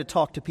ready to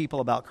talk to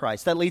people about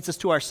Christ. That leads us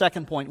to our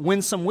second point,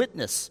 winsome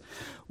witness.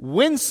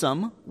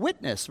 Winsome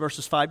witness,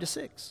 verses 5 to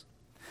 6.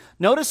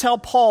 Notice how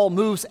Paul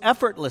moves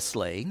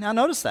effortlessly. Now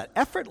notice that,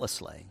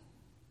 effortlessly,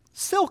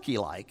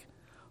 silky-like,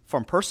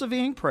 from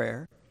persevering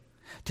prayer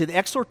to the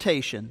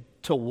exhortation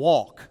to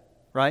walk,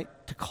 right?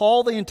 To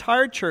call the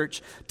entire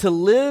church to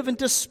live and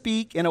to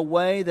speak in a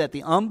way that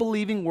the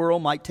unbelieving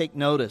world might take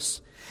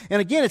notice.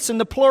 And again, it's in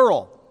the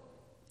plural.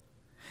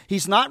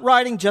 He's not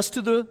writing just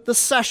to the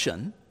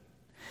session.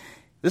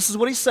 This is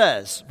what he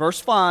says, verse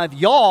 5,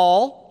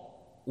 y'all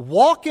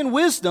walk in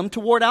wisdom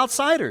toward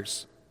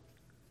outsiders.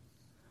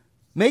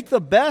 Make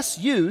the best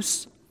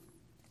use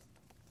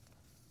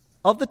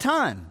of the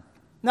time.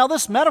 Now,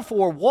 this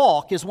metaphor,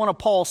 walk, is one of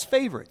Paul's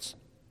favorites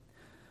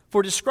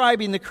for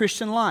describing the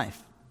Christian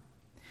life.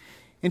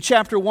 In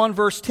chapter 1,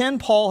 verse 10,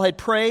 Paul had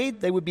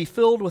prayed they would be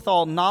filled with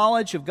all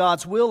knowledge of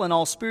God's will and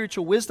all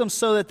spiritual wisdom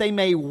so that they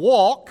may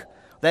walk,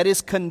 that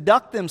is,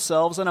 conduct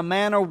themselves in a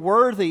manner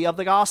worthy of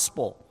the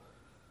gospel.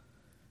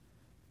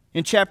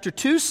 In chapter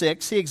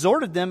 2:6, he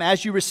exhorted them,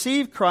 as you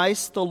receive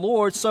Christ the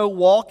Lord, so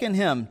walk in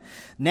him.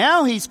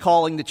 Now he's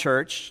calling the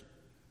church,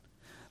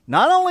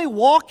 not only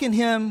walk in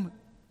him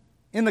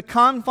in the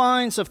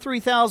confines of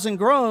 3000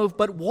 Grove,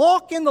 but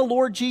walk in the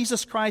Lord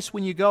Jesus Christ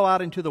when you go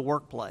out into the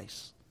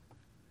workplace,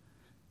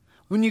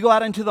 when you go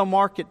out into the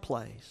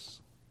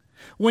marketplace,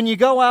 when you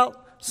go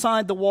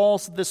outside the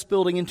walls of this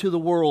building into the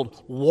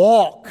world.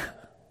 Walk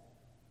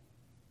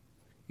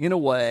in a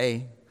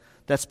way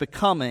that's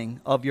becoming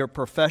of your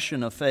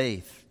profession of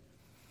faith.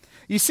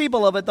 You see,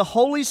 beloved, the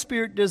Holy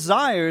Spirit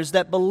desires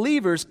that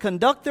believers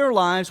conduct their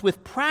lives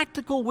with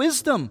practical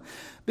wisdom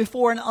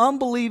before an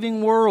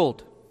unbelieving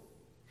world.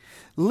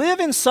 Live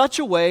in such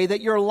a way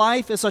that your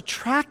life is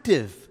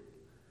attractive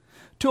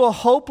to a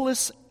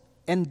hopeless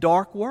and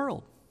dark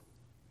world.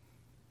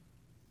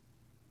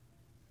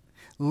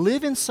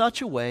 Live in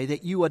such a way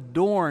that you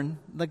adorn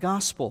the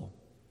gospel,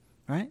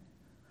 right?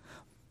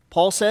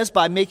 Paul says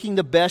by making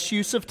the best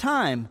use of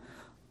time,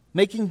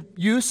 making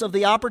use of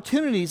the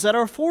opportunities that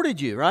are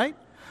afforded you, right?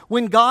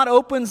 When God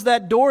opens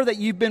that door that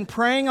you've been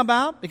praying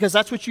about, because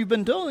that's what you've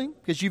been doing,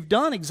 because you've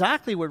done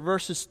exactly what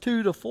verses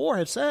 2 to 4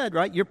 have said,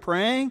 right? You're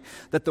praying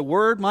that the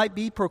word might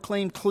be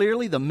proclaimed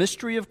clearly, the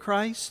mystery of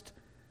Christ,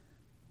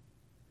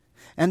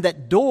 and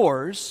that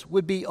doors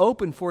would be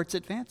open for its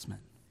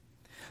advancement.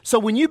 So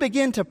when you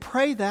begin to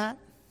pray that,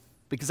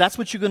 because that's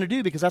what you're going to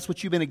do, because that's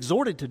what you've been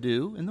exhorted to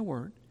do in the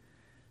Word,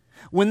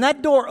 when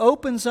that door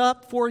opens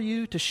up for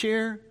you to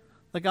share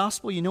the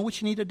gospel, you know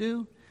what you need to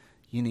do?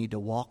 You need to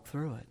walk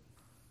through it.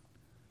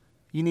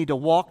 You need to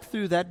walk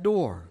through that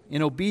door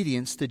in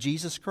obedience to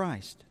Jesus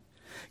Christ.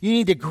 You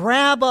need to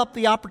grab up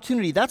the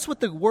opportunity. That's what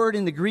the word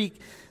in the Greek,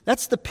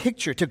 that's the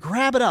picture, to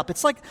grab it up.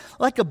 It's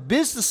like a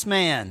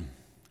businessman,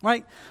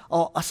 right?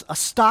 A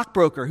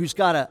stockbroker who's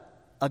got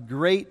a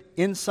great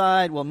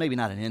inside, well, maybe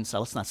not an inside,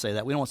 let's not say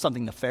that. We don't want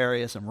something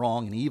nefarious and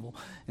wrong and evil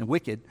and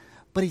wicked,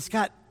 but he's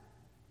got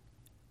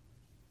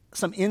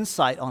some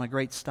insight on a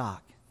great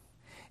stock.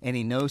 And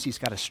he knows he's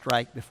got to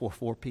strike before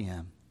 4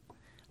 p.m.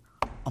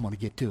 I'm going to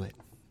get to it.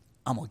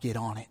 I'm going to get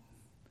on it.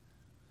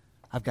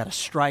 I've got to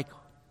strike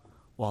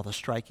while the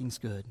striking's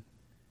good.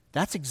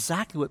 That's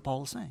exactly what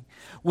Paul is saying.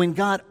 When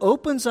God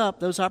opens up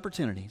those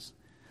opportunities,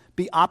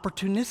 be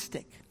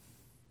opportunistic,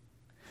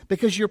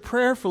 because you're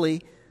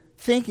prayerfully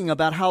thinking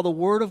about how the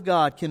Word of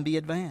God can be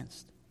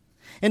advanced.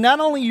 And not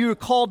only are you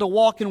called to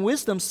walk in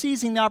wisdom,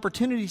 seizing the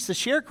opportunities to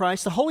share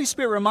Christ, the Holy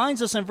Spirit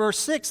reminds us in verse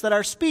 6 that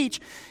our speech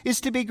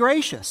is to be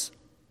gracious.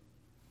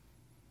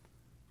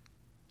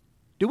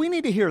 Do we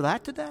need to hear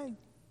that today?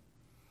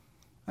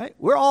 Right?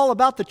 We're all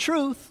about the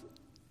truth,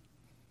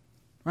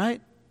 right?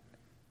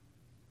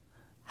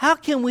 How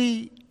can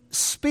we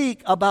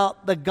speak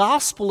about the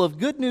gospel of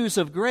good news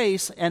of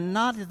grace and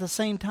not at the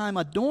same time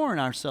adorn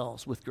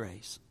ourselves with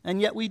grace?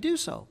 And yet we do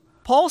so.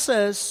 Paul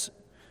says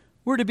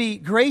we're to be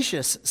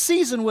gracious,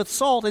 seasoned with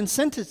salt, and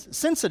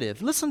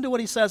sensitive. Listen to what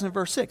he says in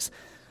verse 6.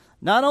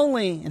 Not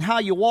only in how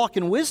you walk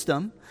in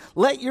wisdom,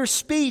 let your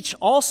speech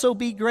also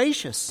be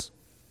gracious.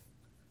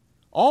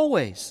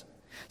 Always.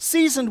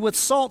 Seasoned with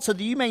salt so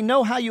that you may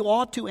know how you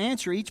ought to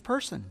answer each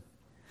person.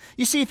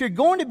 You see, if you're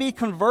going to be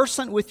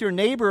conversant with your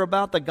neighbor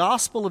about the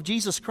gospel of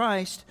Jesus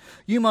Christ,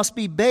 you must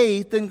be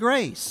bathed in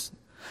grace.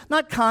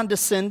 Not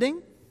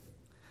condescending.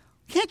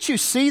 Can't you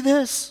see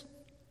this?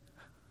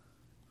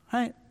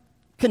 Right?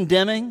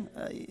 Condemning.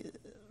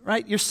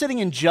 Right? You're sitting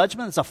in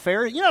judgment as a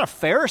Pharisee. You're not a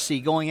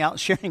Pharisee going out and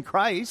sharing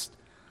Christ.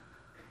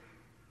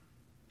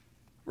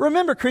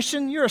 Remember,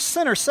 Christian, you're a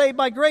sinner saved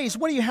by grace.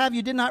 What do you have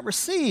you did not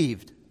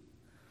receive?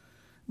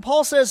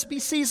 Paul says, be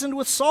seasoned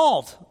with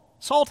salt.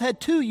 Salt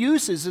had two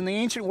uses in the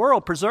ancient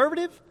world,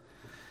 preservative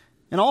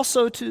and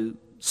also to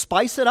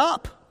spice it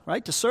up,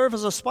 right? To serve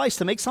as a spice,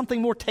 to make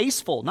something more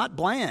tasteful, not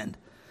bland.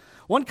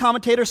 One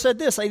commentator said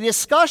this, a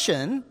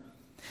discussion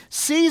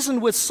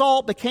seasoned with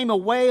salt became a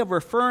way of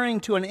referring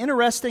to an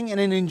interesting and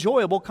an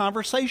enjoyable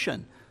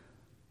conversation.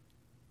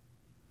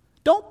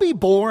 Don't be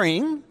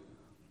boring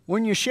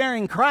when you're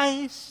sharing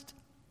Christ.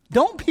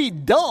 Don't be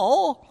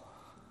dull.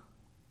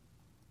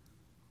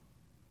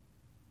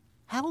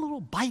 Have a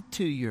little bite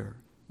to your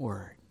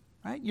word,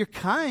 right? You're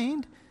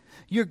kind,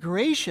 you're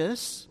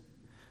gracious,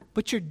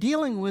 but you're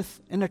dealing with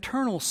an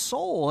eternal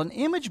soul, an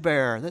image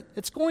bearer, that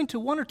it's going to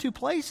one or two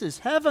places,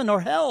 heaven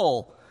or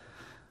hell.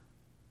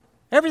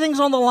 Everything's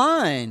on the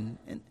line.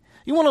 And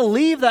you want to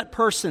leave that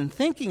person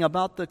thinking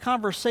about the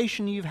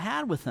conversation you've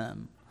had with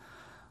them.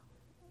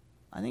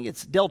 I think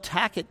it's Del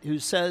Tackett who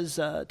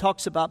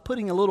talks about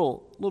putting a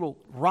little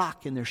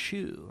rock in their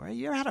shoe. Right?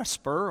 You ever had a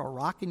spur or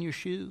rock in your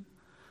shoe?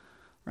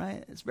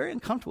 Right? It's very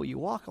uncomfortable. You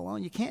walk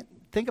along, you can't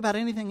think about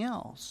anything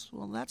else.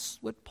 Well, that's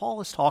what Paul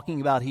is talking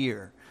about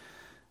here.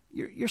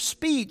 Your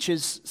speech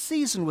is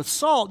seasoned with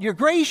salt. You're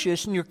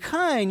gracious and you're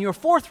kind, you're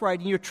forthright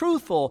and you're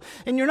truthful,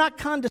 and you're not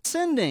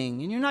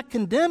condescending and you're not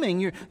condemning.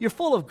 You're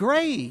full of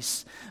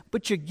grace,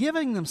 but you're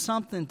giving them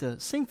something to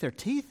sink their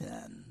teeth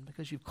in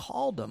because you've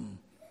called them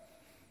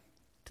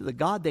to the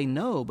God they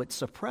know, but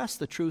suppress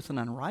the truth and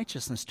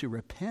unrighteousness to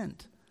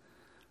repent,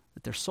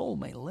 that their soul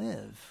may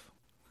live.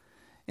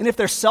 And if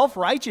they're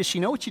self-righteous,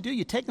 you know what you do?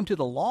 You take them to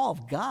the law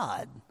of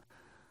God.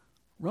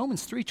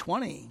 Romans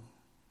 3:20.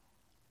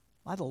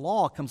 By the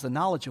law comes the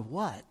knowledge of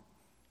what?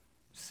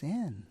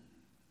 Sin.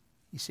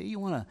 You see, you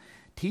want to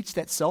teach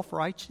that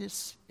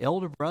self-righteous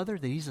elder brother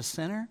that he's a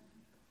sinner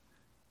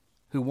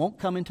who won't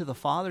come into the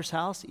Father's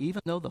house,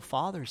 even though the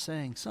Father is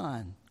saying,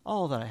 son,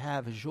 all that I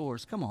have is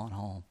yours. Come on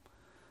home.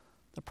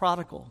 The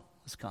prodigal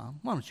has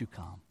come. Why don't you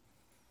come?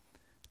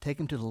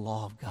 Take him to the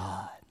law of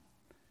God.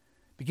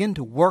 Begin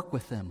to work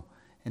with them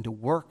and to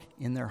work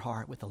in their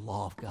heart with the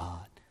law of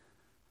God.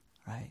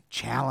 Right?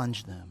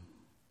 Challenge them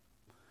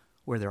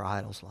where their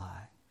idols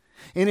lie.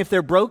 And if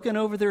they're broken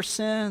over their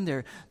sin,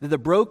 they're the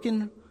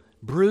broken,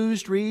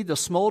 bruised reed, the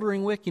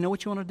smoldering wick, you know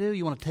what you want to do?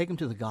 You want to take them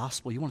to the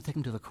gospel. You want to take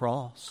them to the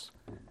cross.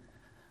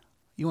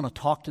 You want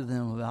to talk to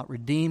them about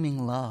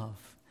redeeming love.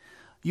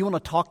 You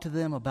want to talk to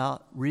them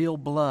about real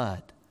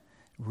blood,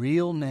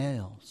 real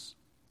nails.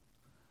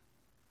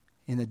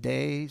 In the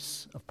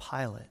days of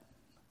Pilate,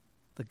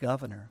 the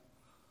governor,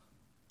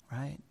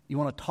 right? You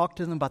want to talk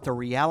to them about the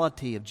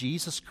reality of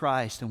Jesus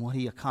Christ and what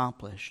he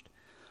accomplished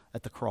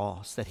at the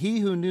cross. That he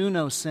who knew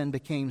no sin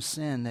became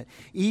sin. That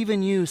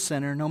even you,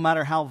 sinner, no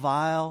matter how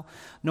vile,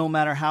 no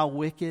matter how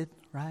wicked,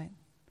 right?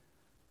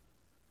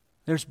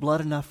 There's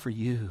blood enough for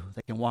you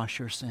that can wash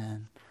your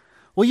sin.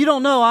 Well, you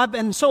don't know. I've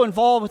been so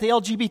involved with the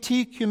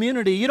LGBT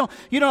community. You don't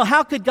know,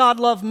 how could God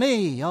love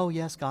me? Oh,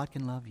 yes, God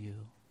can love you.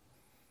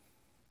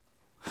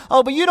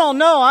 Oh, but you don't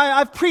know.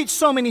 I've preached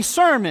so many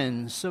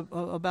sermons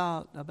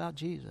about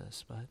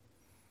Jesus, but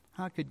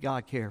how could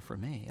God care for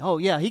me? Oh,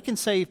 yeah, he can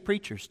save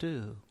preachers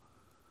too.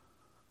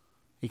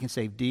 He can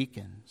save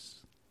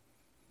deacons.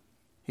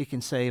 He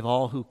can save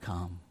all who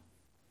come.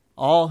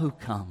 All who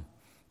come.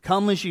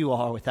 Come as you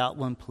are without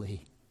one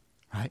plea.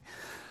 Right?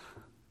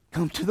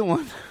 Come to the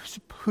one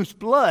whose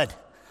blood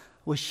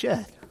was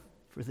shed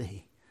for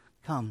thee.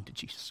 Come to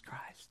Jesus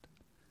Christ.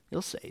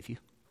 He'll save you.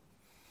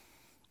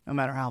 No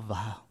matter how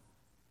vile.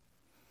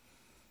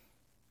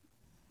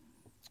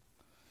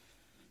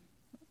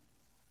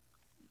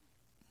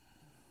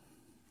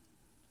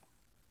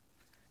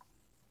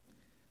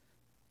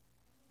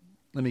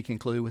 Let me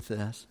conclude with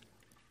this.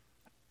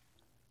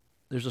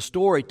 There's a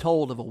story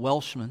told of a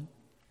Welshman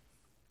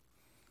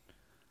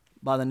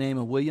by the name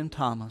of William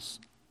Thomas,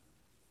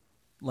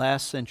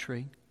 last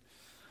century,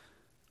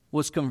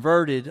 was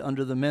converted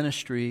under the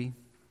ministry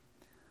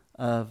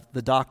of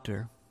the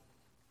Dr.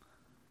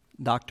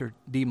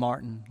 D.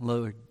 Martin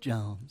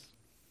Lloyd-Jones.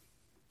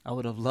 I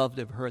would have loved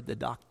to have heard the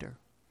doctor.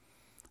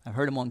 I've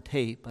heard him on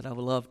tape, but I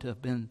would love to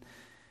have been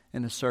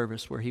in a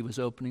service where he was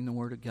opening the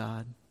Word of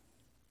God.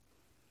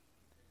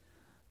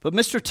 But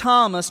Mr.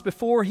 Thomas,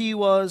 before he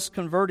was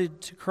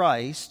converted to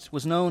Christ,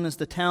 was known as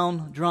the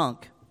town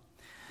drunk.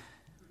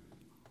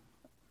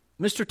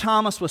 Mr.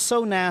 Thomas was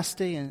so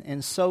nasty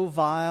and so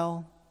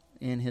vile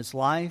in his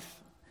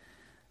life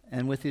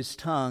and with his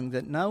tongue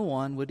that no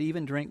one would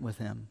even drink with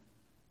him.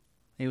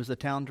 He was the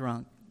town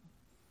drunk.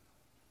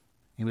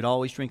 He would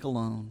always drink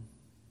alone.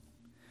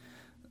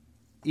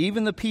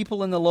 Even the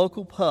people in the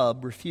local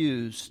pub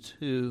refused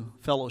to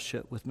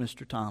fellowship with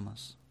Mr.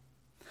 Thomas.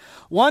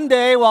 One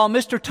day, while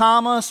Mr.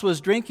 Thomas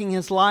was drinking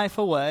his life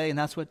away, and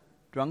that's what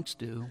drunks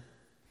do,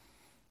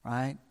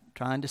 right?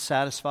 Trying to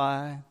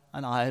satisfy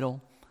an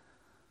idol,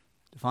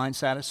 to find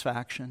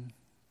satisfaction.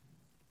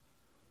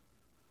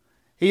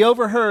 He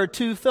overheard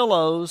two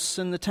fellows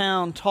in the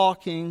town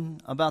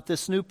talking about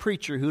this new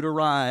preacher who'd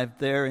arrived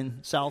there in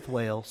South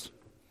Wales.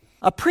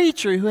 A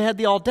preacher who had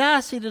the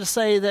audacity to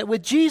say that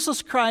with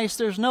Jesus Christ,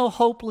 there's no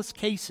hopeless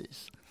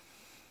cases.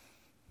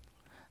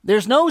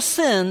 There's no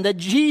sin that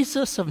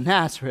Jesus of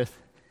Nazareth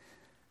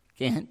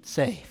can't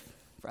save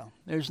from.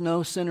 There's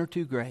no sinner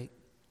too great.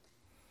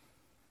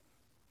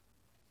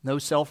 No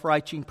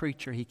self-righteous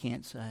preacher he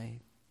can't save.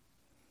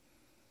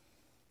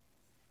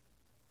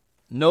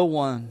 No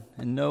one,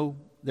 and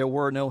there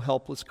were no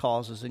helpless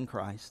causes in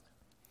Christ.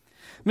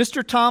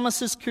 Mr.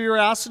 Thomas's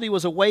curiosity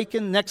was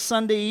awakened. Next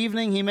Sunday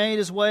evening, he made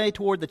his way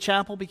toward the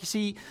chapel because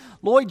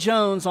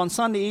Lloyd-Jones on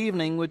Sunday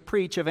evening would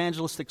preach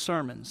evangelistic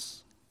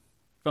sermons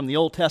from the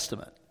Old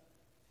Testament.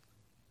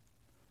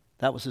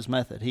 That was his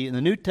method. He in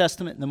the New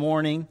Testament in the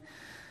morning,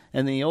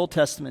 and the Old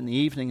Testament in the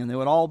evening, and they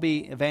would all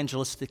be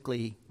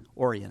evangelistically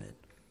oriented.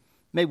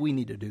 Maybe we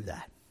need to do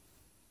that.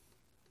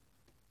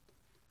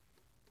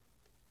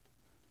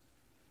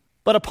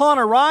 But upon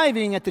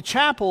arriving at the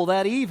chapel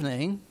that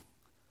evening,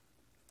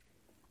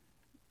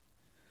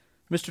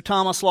 Mr.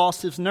 Thomas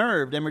lost his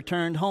nerve and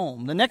returned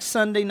home. The next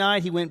Sunday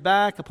night he went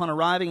back. Upon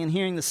arriving and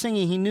hearing the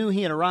singing, he knew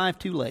he had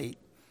arrived too late.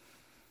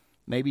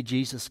 Maybe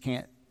Jesus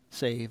can't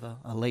save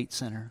a late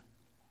sinner.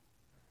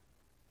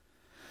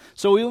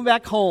 So he went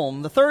back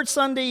home. The third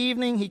Sunday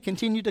evening he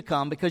continued to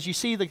come, because you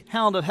see, the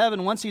hound of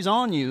heaven, once he's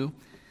on you,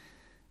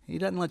 he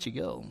doesn't let you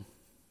go.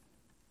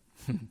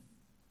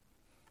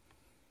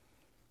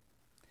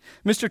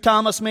 Mr.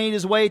 Thomas made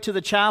his way to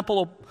the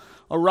chapel,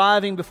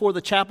 arriving before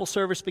the chapel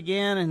service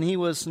began, and he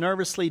was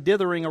nervously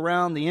dithering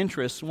around the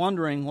entrance,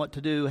 wondering what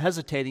to do,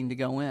 hesitating to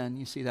go in.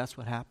 You see, that's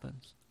what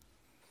happens.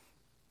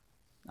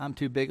 I'm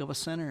too big of a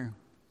sinner.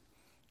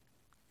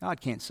 God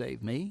can't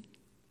save me.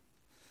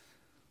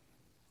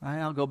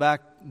 I'll go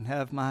back and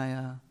have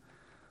my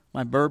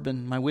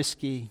bourbon, my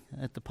whiskey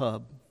at the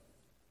pub.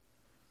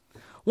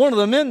 One of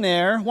the men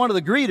there, one of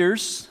the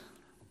greeters,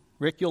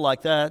 Rick, you'll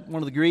like that,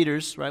 one of the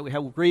greeters, right? We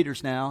have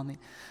greeters now. And he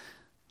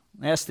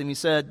asked him, he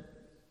said,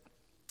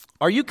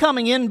 "Are you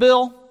coming in,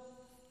 Bill?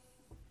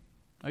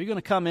 Are you going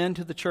to come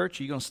into the church,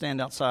 or are you going to stand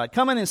outside?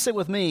 Come in and sit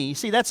with me." You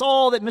see, that's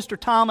all that Mr.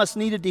 Thomas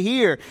needed to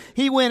hear.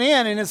 He went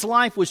in and his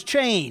life was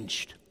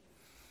changed.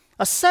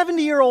 A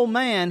 70-year-old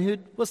man who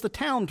was the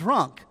town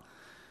drunk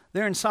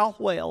there in South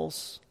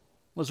Wales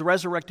was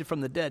resurrected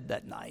from the dead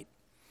that night.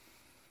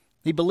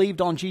 He believed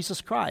on Jesus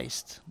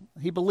Christ.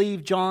 He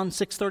believed John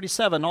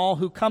 6:37, "All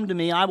who come to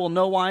me I will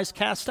no wise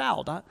cast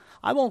out."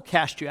 I won't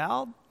cast you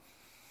out.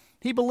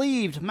 He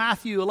believed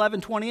Matthew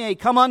 11:28,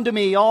 "Come unto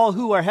me, all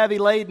who are heavy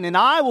laden, and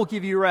I will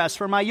give you rest,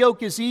 for my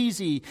yoke is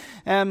easy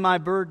and my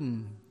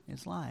burden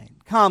is light."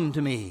 Come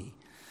to me.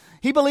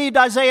 He believed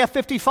Isaiah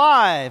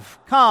 55,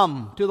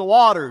 "Come to the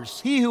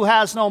waters. He who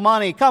has no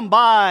money, come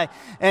buy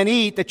and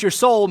eat, that your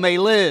soul may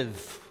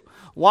live."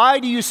 Why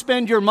do you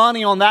spend your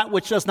money on that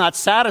which does not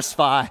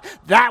satisfy,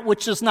 that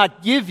which does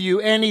not give you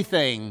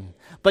anything,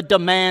 but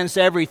demands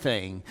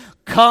everything?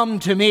 Come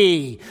to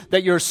me,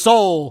 that your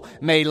soul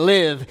may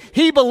live.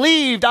 He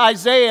believed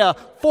Isaiah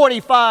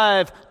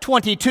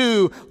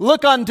 45:22,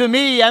 "Look unto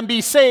me and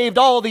be saved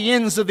all the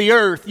ends of the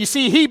earth." You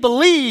see, he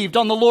believed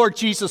on the Lord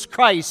Jesus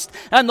Christ,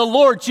 and the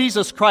Lord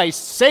Jesus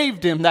Christ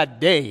saved him that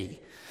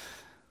day.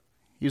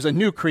 He was a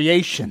new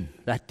creation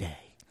that day.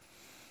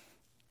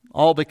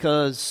 All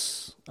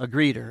because a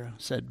greeter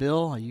said,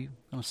 "Bill, are you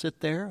going to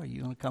sit there, or are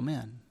you going to come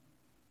in?"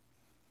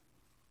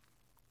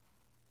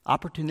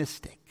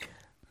 Opportunistic.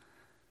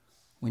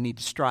 We need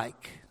to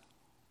strike.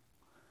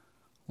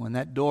 When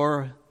that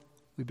door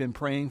we've been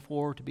praying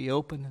for to be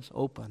open is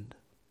opened,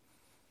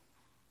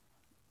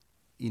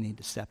 you need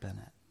to step in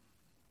it,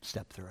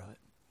 step through it,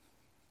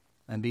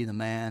 and be the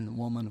man,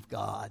 woman of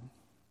God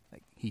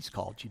that He's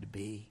called you to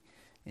be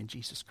in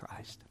Jesus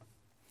Christ.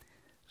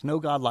 There's no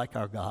God like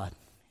our God.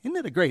 Isn't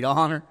it a great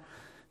honor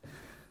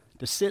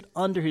to sit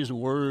under His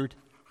Word,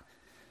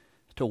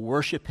 to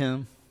worship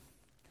Him,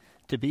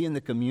 to be in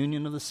the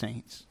communion of the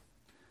saints?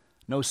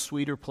 No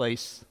sweeter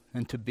place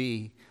than to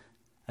be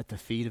at the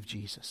feet of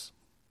Jesus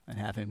and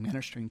have Him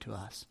ministering to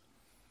us.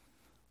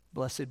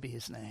 Blessed be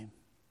His name.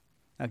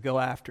 Now go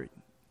after it.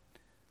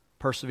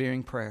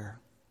 Persevering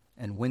prayer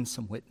and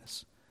winsome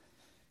witness.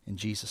 In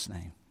Jesus'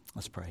 name,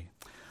 let's pray.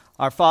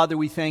 Our Father,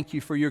 we thank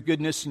you for your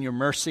goodness and your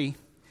mercy.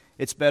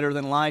 It's better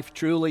than life.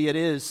 Truly it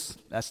is.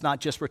 That's not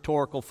just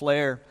rhetorical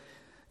flair.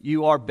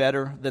 You are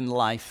better than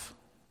life.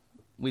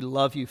 We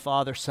love you,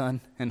 Father, Son,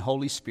 and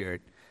Holy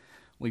Spirit.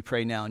 We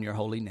pray now in your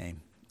holy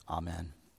name. Amen.